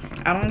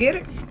 I don't get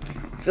it.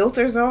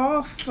 Filters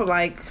off,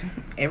 like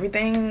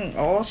everything,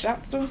 all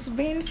shots was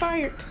being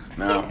fired.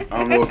 Now, I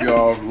don't know if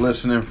y'all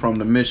listening from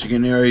the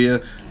Michigan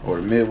area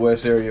or the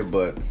Midwest area,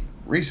 but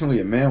recently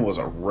a man was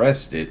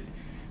arrested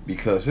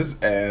because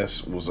his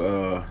ass was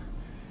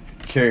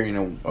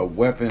carrying a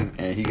weapon,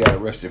 and he got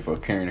arrested for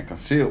carrying a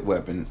concealed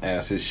weapon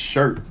as his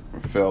shirt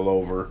fell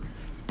over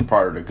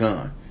part of the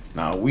gun.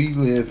 Now, we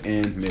live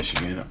in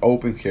Michigan,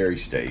 open carry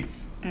state,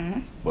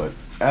 but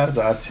as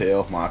I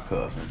tell my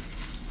cousin,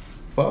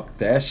 fuck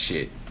that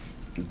shit.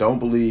 Don't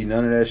believe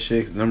none of that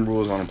shit, 'cause them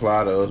rules don't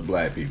apply to us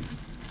black people.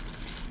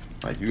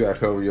 Like, you gotta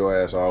cover your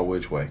ass all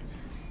which way.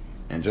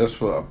 And just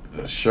for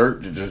a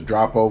shirt to just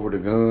drop over the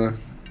gun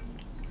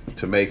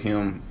to make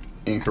him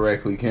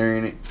incorrectly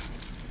carrying it,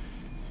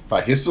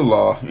 like, it's the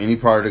law. Any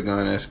part of the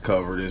gun that's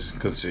covered is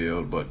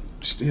concealed, but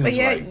still, it's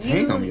like,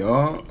 damn,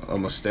 y'all, a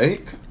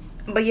mistake?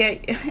 But yeah,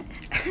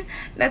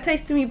 that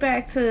takes me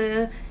back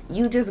to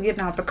you just getting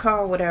out the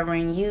car or whatever,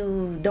 and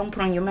you don't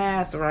put on your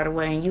mask right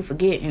away, and you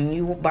forget, and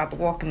you about to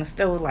walk in the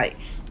store, like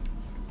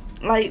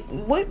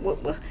what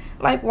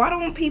like, why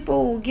don't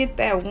people get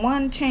that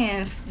one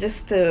chance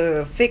just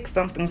to fix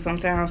something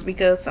sometimes?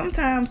 Because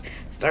sometimes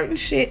certain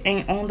shit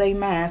ain't on their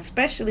mind,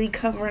 especially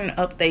covering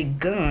up their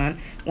gun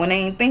when they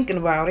ain't thinking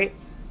about it.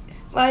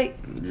 Like,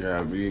 yeah,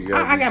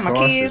 I got my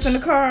kids in the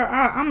car.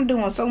 I'm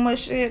doing so much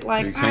shit.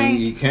 Like,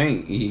 he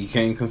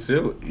can't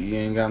conceal it. He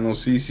ain't got no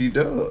CC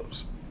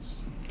dubs.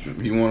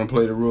 He want to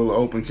play the rule of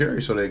open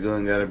carry, so that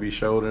gun got to be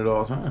showed at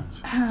all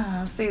times.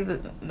 See,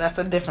 that's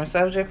a different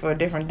subject for a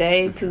different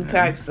day. 2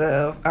 types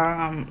of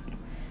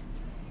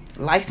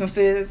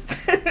licenses.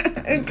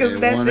 Because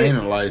one ain't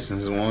a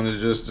license. One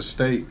is just a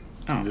state.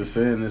 I'm just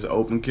saying it's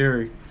open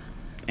carry.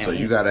 So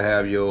you got to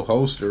have your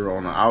holster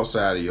on the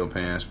outside of your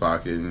pants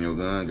pocket, and your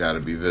gun got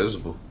to be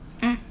visible.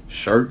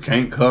 Shirt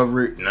can't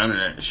cover it. None of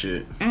that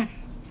shit.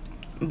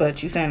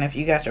 But you saying if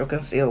you got your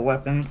concealed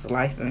weapons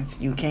license,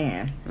 you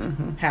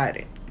can hide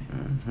it.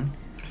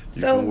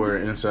 You can wear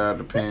it inside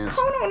the pants.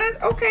 Hold on.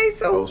 Okay,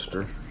 so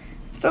holster.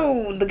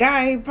 So the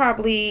guy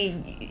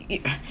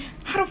probably,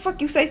 how the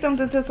fuck you say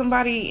something to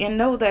somebody and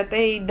know that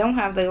they don't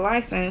have their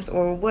license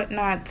or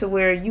whatnot to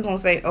where you gonna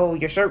say, oh,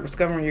 your shirt was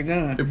covering your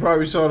gun? They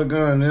probably saw the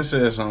gun and then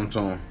said something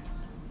to him.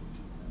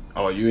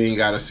 Oh, you ain't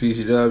got a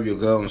CCW, your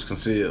gun was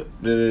concealed.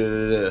 They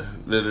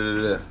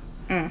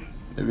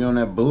be on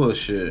that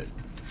bullshit.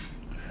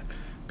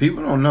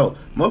 People don't know.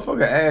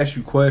 Motherfucker ask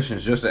you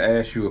questions just to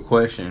ask you a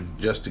question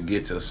just to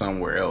get to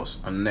somewhere else.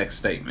 A next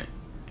statement.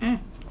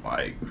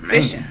 Like, man.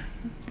 Fishing.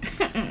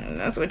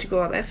 That's what you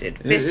call that shit.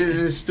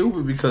 Fishing. It's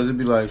stupid because it'd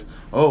be like,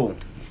 oh,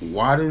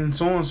 why didn't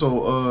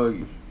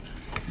so-and-so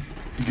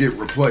get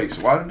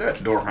replaced? Why did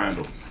that door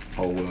handle?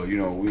 Oh, well, you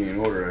know, we didn't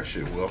order that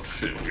shit. Well,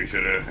 shit, we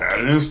should have had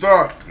it in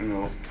stock. You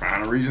know,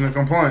 find a reason to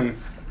complain.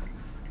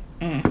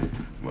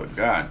 But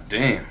god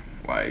damn,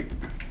 like,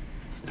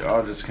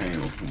 y'all just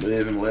can't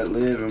live and let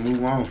live and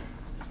move on.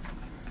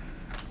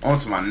 On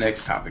to my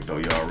next topic, though,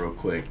 y'all, real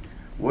quick.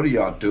 What do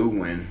y'all do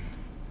when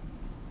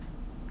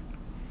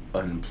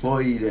an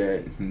employee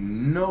that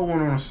no one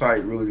on the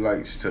site really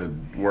likes to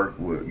work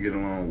with, get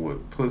along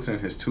with, puts in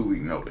his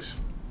 2-week notice?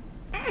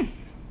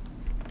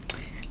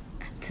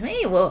 To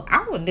me, what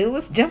I would do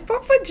is jump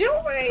up for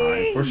joy.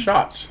 Time for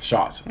shots.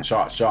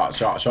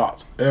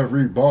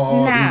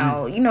 Everybody.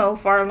 Now, you know,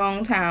 for our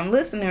long time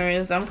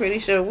listeners, I'm pretty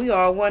sure we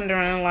all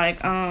wondering,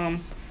 like,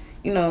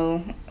 you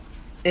know,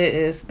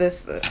 is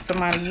this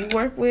somebody you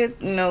work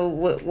with? You know,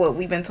 what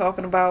we've been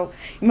talking about.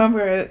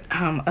 Remember,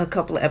 a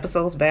couple of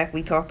episodes back,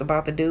 we talked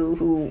about the dude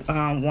who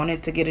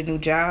wanted to get a new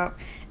job,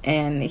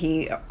 and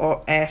he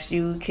asked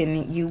you,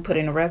 can you put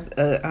in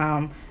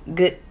a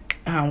good,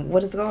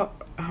 what is it called?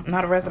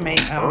 Not a resume.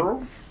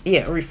 Referral?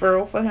 Yeah,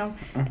 referral for him.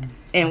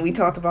 And we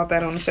talked about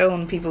that on the show,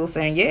 and people were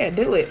saying, yeah,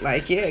 do it.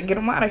 Like, yeah, get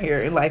him out of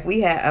here. Like,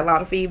 we had a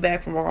lot of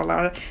feedback from all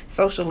our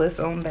socialists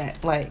on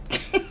that. Like,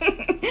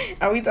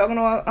 are we talking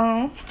about,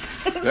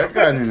 That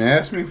guy didn't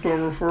ask me for a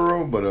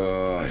referral, but,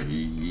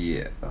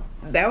 yeah.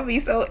 That would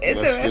be so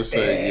interesting. Let's just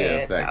say,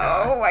 yes, that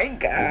guy. Oh, my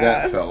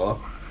God.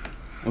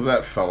 Was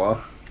that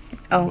fella.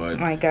 Oh,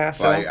 But, my gosh.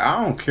 Like,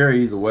 I don't care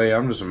either way.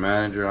 I'm just a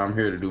manager. I'm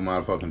here to do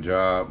my fucking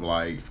job.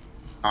 Like,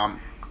 I'm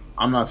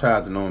not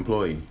tied to no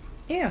employee.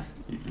 Yeah.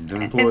 The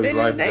employee's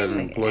life is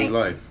an employee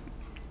life.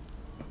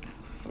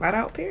 Flat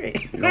out, period.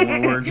 You don't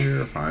want to work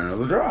here, find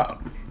another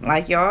job.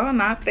 Like, y'all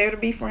not there to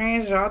be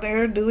friends. Y'all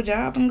there to do a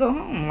job and go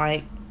home.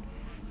 Like,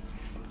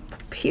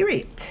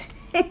 period.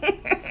 But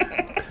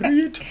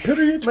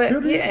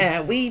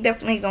yeah, we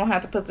definitely gonna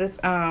have to put this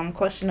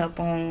question up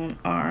on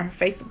our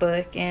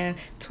Facebook and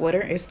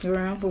Twitter,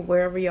 Instagram, but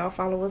wherever y'all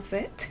follow us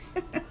at.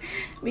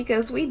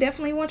 Because we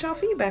definitely want y'all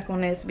feedback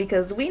on this,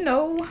 because we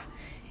know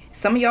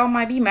some of y'all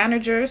might be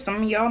managers,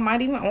 some of y'all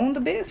might even own the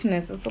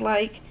business. It's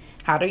like,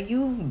 how do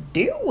you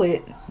deal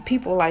with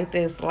people like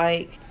this?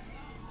 Like,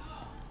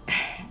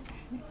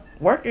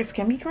 workers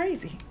can be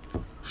crazy.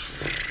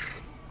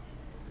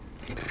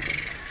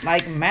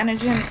 Like,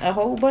 managing a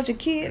whole bunch of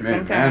kids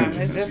sometimes.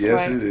 It's just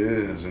yes, like, it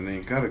is. And then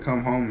you gotta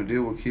come home and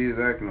deal with kids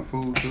acting a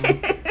fool too.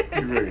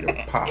 You ready to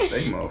pop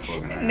they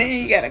motherfucking asses. And then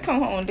you gotta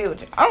come home and deal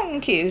with your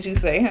own kids, you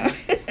say, huh?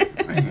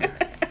 Man.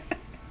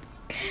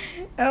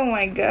 Oh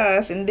my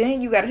gosh. And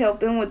then you gotta help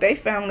them with their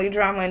family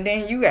drama, and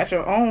then you got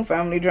your own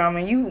family drama,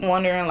 and you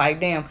wondering like,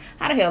 damn,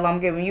 how the hell I'm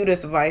giving you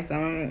this advice?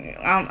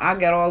 I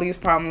got all these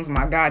problems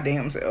my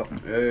goddamn self.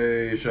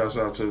 Hey, shouts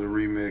out to the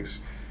remix.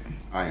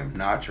 I am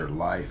not your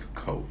life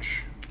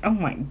coach. Oh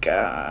my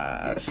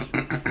gosh.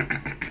 We're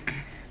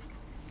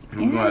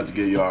gonna have to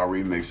give y'all a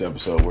remix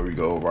episode where we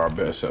go over our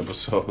best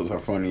episodes, our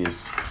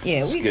funniest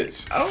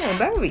skits.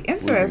 That would be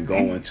interesting. We've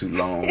been going too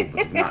long,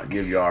 but not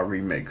give y'all a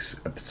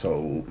remix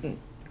episode.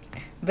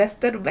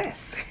 Best of the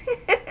best.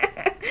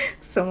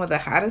 Some of the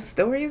hottest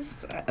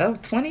stories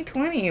of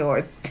 2020,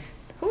 or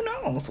who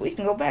knows? We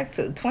can go back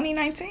to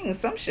 2019.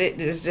 Some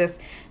shit is just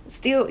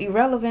still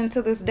irrelevant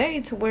to this day,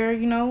 to where,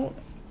 you know,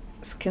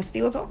 can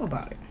still talk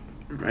about it.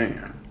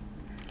 Man.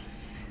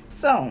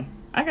 So,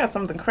 I got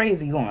something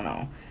crazy going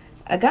on.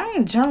 A guy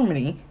in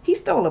Germany, he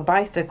stole a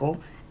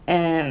bicycle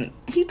and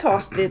he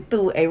tossed it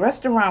through a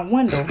restaurant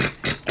window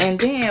and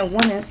then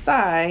went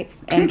inside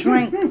and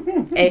drank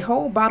a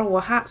whole bottle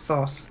of hot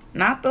sauce.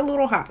 Not the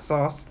little hot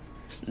sauce,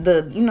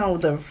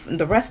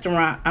 the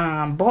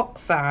restaurant bulk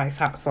size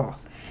hot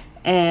sauce.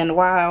 And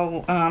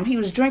while he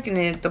was drinking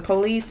it, the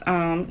police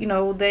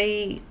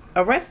they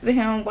arrested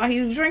him while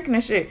he was drinking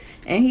the shit,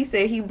 and he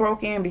said he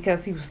broke in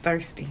because he was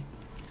thirsty.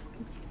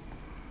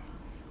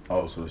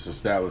 Oh, so this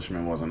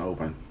establishment wasn't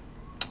open.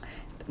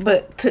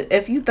 But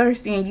if you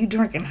thirsty and you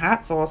drinking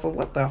hot sauce,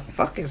 what the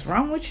fuck is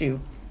wrong with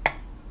you?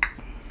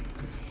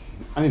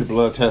 I need a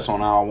blood test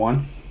on aisle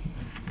 1.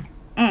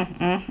 Like,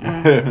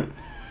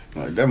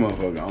 that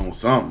motherfucker on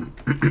something.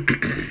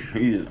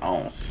 He's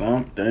on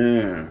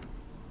something.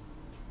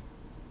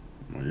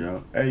 Yeah.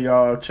 Hey,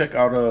 y'all, check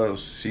out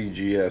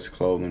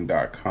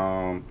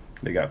cgsclothing.com.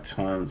 They got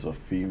tons of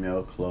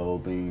female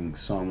clothing.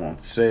 Some on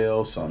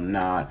sale, some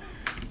not.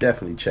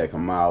 Definitely check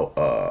them out.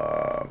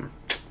 Got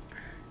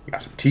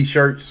some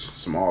t-shirts,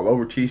 some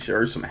all-over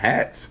t-shirts, some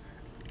hats.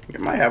 You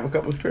might have a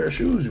couple of pair of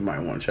shoes. You might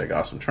want to check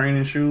out some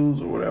training shoes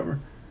or whatever.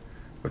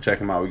 But check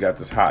them out. We got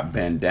this hot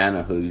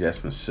bandana hoodie that's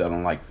been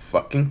selling like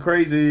fucking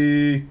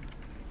crazy.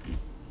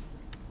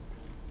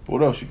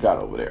 What else you got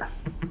over there?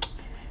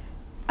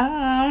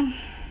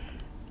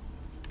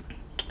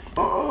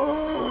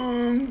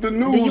 Do The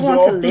news. you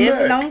want to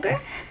live longer?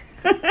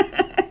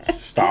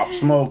 Stop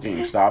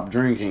smoking. Stop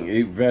drinking.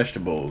 Eat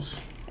vegetables.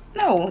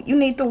 No, you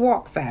need to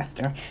walk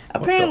faster.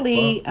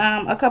 Apparently,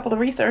 a couple of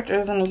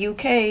researchers in the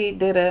UK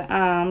did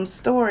a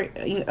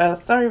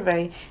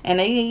survey, and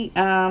they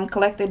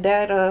collected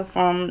data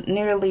from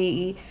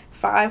nearly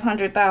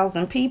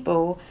 500,000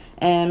 people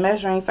and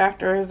measuring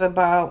factors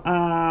about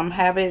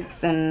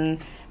habits and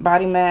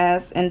body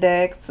mass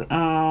index,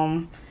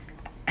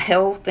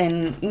 health,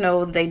 and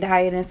their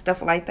diet and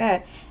stuff like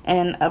that.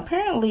 And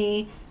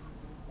apparently,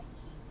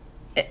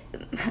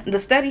 the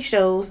study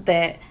shows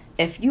that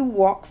if you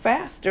walk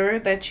faster,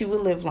 that you will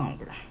live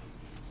longer.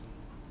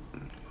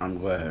 I'm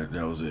glad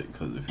that was it,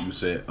 because if you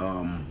said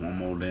one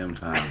more damn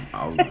time,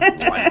 I was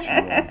gonna light you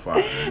on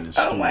fire in the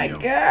studio. Oh my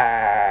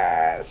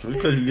gosh!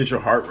 Because you get your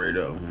heart rate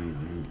up,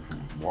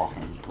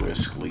 walking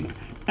briskly,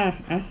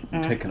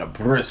 taking a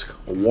brisk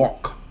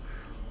walk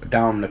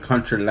down the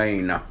country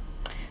lane.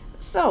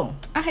 So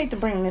I hate to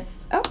bring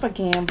this up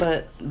again,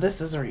 but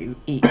this is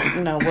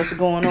what's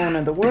going on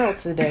in the world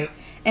today.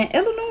 And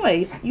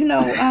Illinois,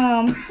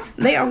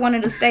 they are one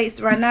of the states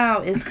right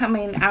now is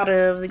coming out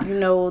of,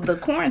 the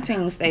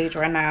quarantine stage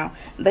right now.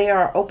 They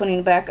are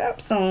opening back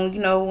up soon,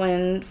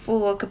 in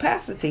full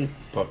capacity.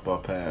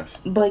 Pass.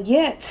 But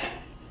yet,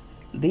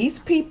 these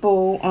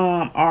people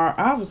are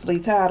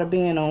obviously tired of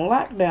being on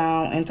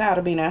lockdown and tired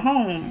of being at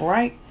home,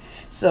 right?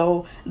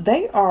 So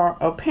they are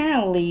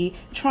apparently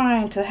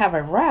trying to have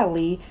a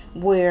rally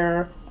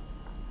where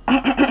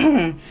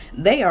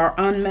they are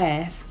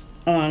unmasked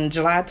on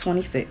July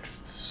 26th.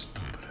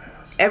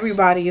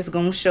 Everybody is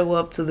going to show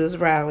up to this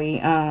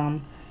rally. I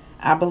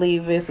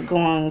believe it's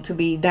going to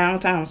be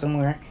downtown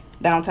somewhere.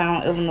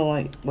 Downtown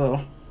Illinois.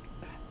 Well,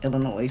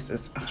 Illinois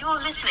is... You're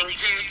listening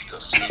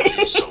to...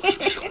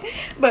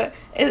 But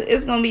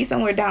it's going to be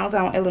somewhere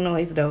downtown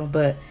Illinois, though.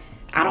 But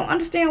I don't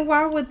understand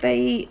why would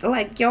they...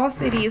 Like, y'all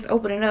city is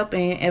opening up,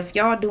 and if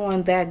y'all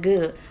doing that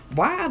good,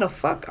 why the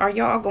fuck are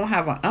y'all going to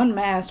have an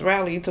unmasked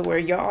rally to where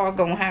y'all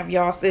going to have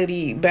y'all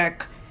city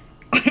back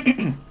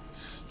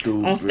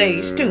on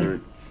stage,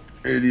 too?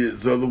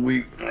 Idiots of the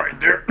week right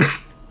there.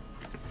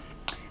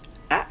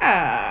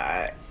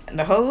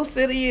 The whole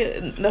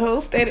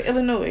state of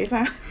Illinois,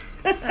 huh?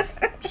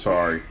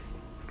 Sorry.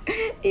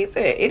 He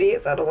said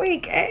idiots of the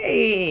week.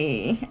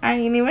 Hey, I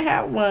ain't even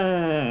have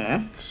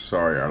one.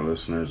 Sorry, our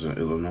listeners in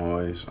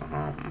Illinois.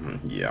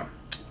 Yeah.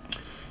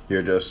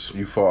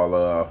 You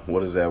fall,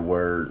 what is that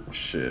word?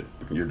 Shit.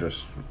 You're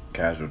just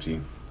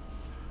casualty.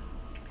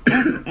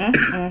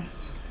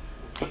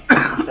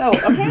 So,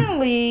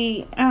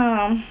 apparently,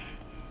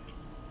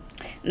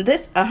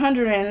 this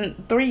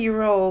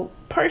 103-year-old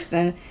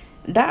person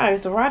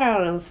dies right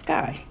out of the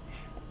sky.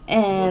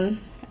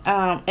 And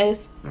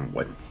it's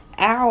What?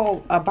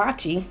 Al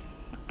Abachi,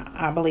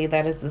 I believe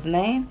that is his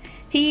name.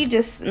 He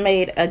just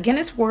made a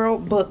Guinness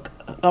World Book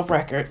of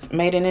Records,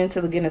 made it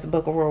into the Guinness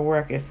Book of World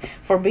Records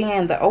for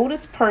being the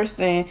oldest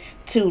person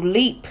to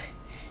leap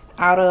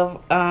out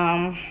of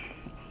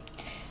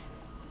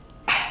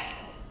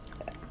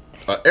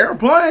An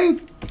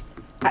airplane?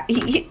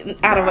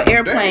 out of an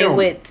airplane Damn.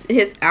 with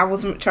his. I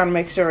was trying to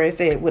make sure it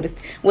said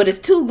with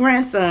his two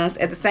grandsons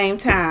at the same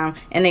time,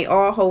 and they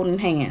all holding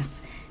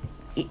hands.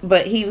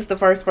 But he was the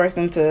first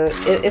person to.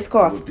 It's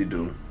called.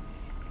 Whoop-de-doo.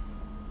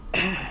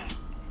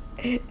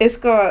 It's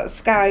called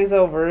Skies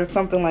Over or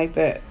something like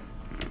that.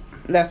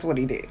 That's what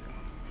he did.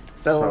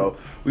 So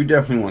we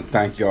definitely want to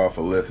thank y'all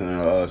for listening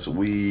to us.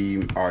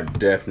 We are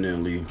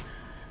definitely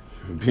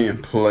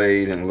being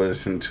played and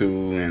listened to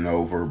in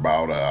over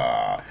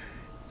about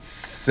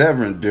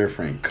 7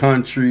 different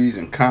countries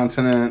and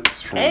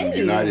continents, from the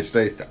United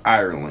States to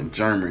Ireland,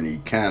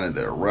 Germany,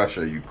 Canada,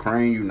 Russia,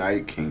 Ukraine,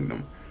 United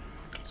Kingdom.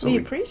 So we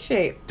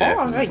appreciate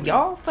all of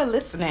y'all for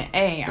listening.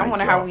 Hey, I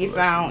wonder how we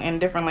sound in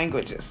different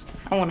languages.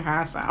 I wonder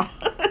how I sound.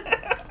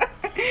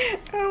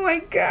 Oh my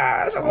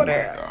gosh! I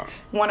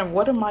wonder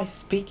what am I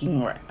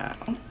speaking right now?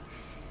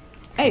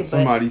 Hey,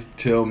 somebody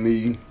tell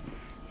me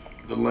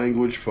the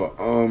language for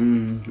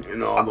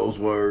and all those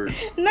words.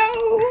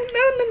 No.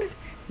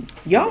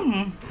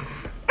 Yum.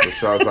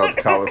 Shouts out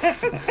to California.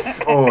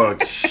 Oh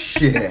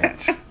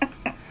shit.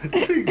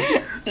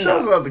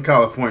 Shouts out to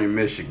California,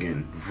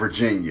 Michigan,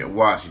 Virginia,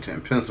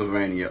 Washington,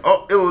 Pennsylvania,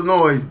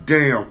 Illinois,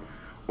 damn,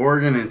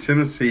 Oregon, and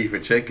Tennessee for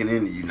checking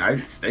in the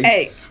United States.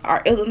 Hey,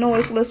 our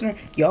Illinois listener,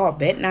 y'all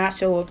better not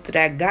show up to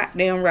that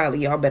goddamn rally.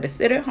 Y'all better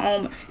sit at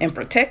home and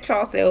protect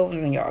yourselves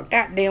and y'all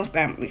goddamn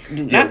families.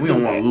 We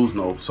don't want to lose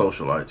no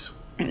socialites.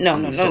 No.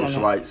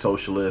 Socialite,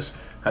 socialists,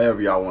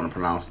 however y'all want to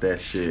pronounce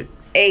that shit.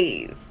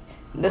 Hey,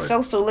 the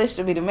socialist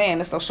should be the man,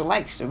 the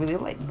socialite should be the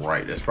lady.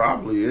 Right, that's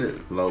probably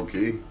it, low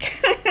key.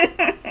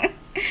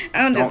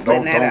 I'm just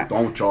putting that out.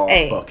 Don't y'all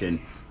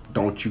fucking,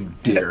 don't you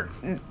dare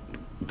judge.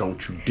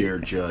 Don't you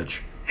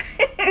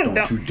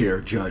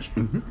dare judge.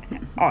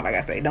 All I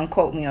gotta say, don't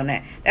quote me on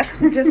that. That's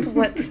just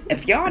what,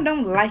 if y'all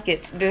don't like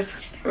it,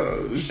 just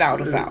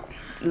shout us out.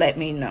 Let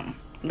me know.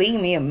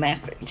 Leave me a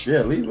message.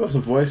 Yeah, leave us a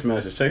voice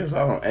message. Check us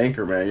out on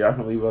Anchor, man. Y'all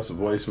can leave us a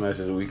voice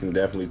message. We can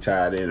definitely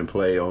tie it in and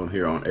play on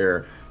here on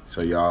air,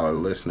 so y'all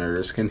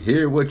listeners can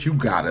hear what you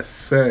gotta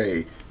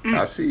say.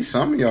 I see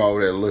some of y'all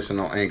that listen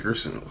on Anchor,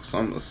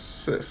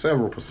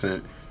 several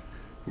percent.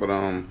 But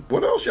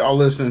what else y'all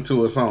listening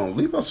to us on?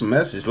 Leave us a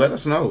message. Let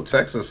us know.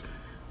 Text us.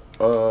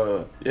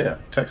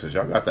 Text us.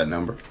 Y'all got that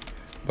number.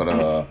 But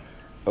leave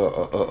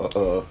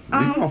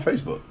them on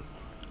Facebook.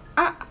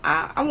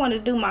 I want to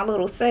do my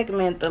little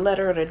segment, the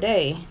letter of the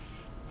day.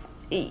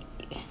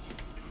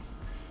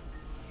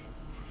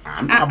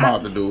 I'm not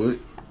about to do it.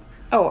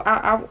 Oh,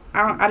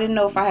 I didn't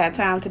know if I had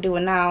time to do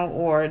it now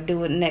or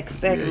do it next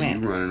segment. Yeah,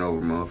 you running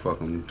over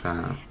motherfucking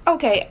time.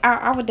 Okay,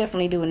 I would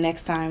definitely do it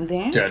next time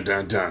then. Dun,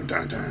 dun, dun,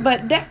 dun, dun.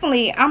 But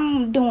definitely,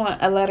 I'm doing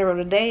a letter of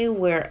the day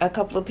where a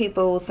couple of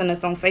people send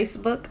us on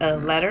Facebook a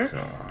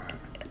letter.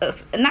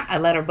 Not a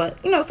letter, but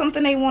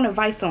something they want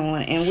advice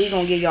on, and we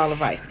gonna give y'all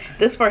advice.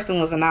 This person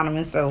was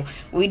anonymous, so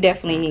we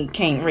definitely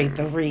can't wait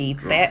to read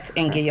that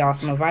and give y'all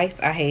some advice.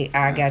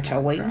 I got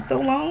y'all waiting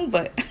so long,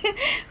 but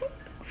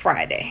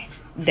Friday,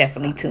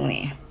 definitely tune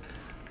in.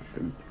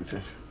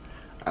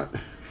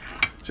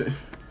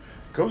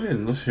 Go ahead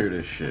and let's hear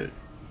this shit.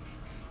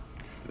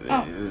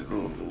 Oh.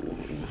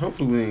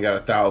 Hopefully we ain't got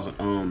 1,000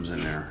 ums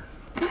in there.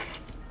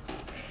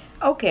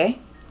 Okay.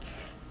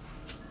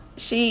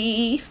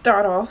 She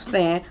start off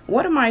saying,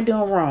 "What am I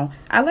doing wrong?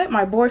 I let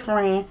my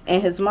boyfriend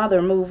and his mother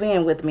move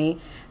in with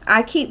me.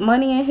 I keep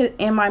money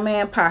in my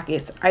man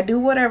pockets. I do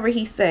whatever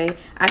he say.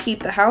 I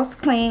keep the house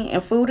clean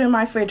and food in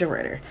my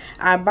refrigerator.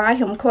 I buy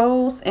him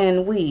clothes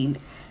and weed.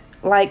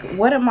 Like,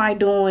 what am I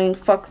doing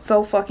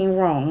so fucking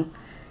wrong?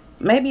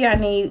 Maybe I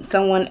need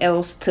someone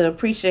else to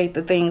appreciate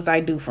the things I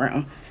do for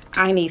him.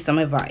 I need some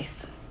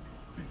advice."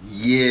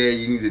 Yeah,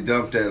 you need to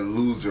dump that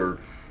loser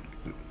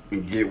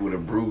and get with a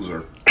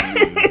bruiser.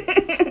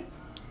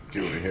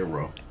 Get with a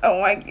hero. Oh,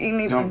 like you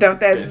need to dump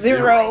that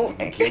zero.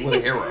 Get with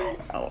a hero.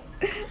 Oh.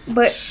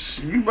 But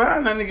you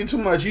buying that nigga too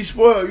much. You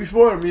spoiled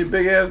him, you a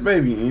big ass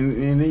baby,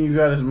 and then you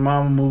got his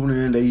mama moving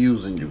in. They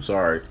using you.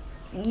 Sorry.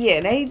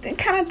 Yeah, they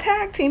kind of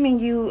tag teaming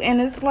you, and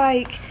it's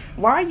like,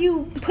 why are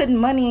you putting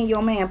money in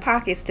your man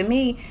pockets? To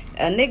me,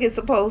 a nigga's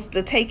supposed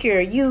to take care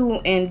of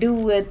you and do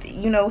what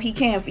he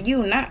can for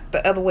you, not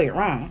the other way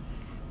around.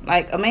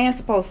 Like, a man's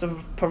supposed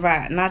to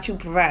provide, not you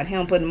provide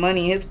him putting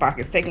money in his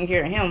pockets, taking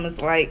care of him.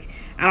 It's like,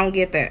 I don't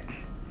get that.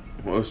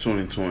 Well, it's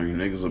 2020.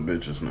 Niggas are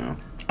bitches now.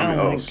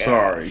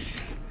 Sorry.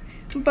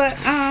 But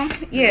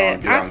yeah,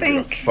 I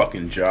think get a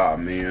fucking job,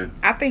 man.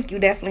 I think you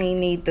definitely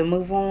need to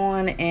move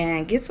on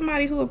and get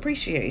somebody who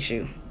appreciates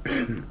you.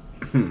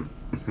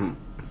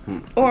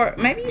 Or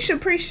maybe you should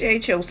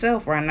appreciate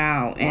yourself right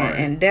now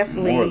and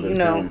definitely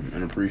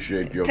and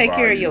appreciate your take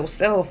value. care of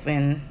yourself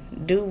and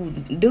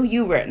do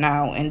you right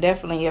now. And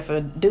definitely, if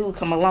a dude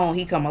come along,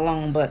 he come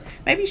along. But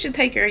maybe you should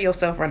take care of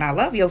yourself right now.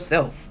 Love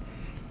yourself.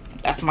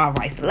 That's my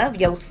advice. Love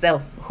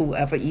yourself,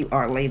 whoever you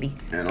are, lady.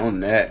 And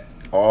on that,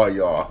 all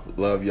y'all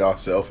love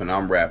yourself, and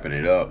I'm wrapping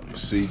it up.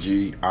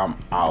 CG, I'm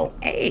out.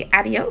 Hey,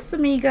 adios,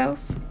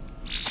 amigos.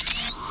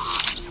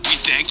 We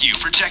thank you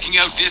for checking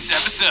out this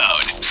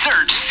episode.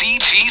 Search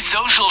CG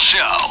Social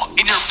Show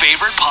in your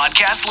favorite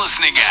podcast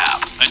listening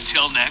app.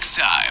 Until next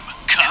time,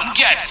 come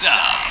get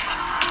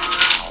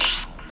some.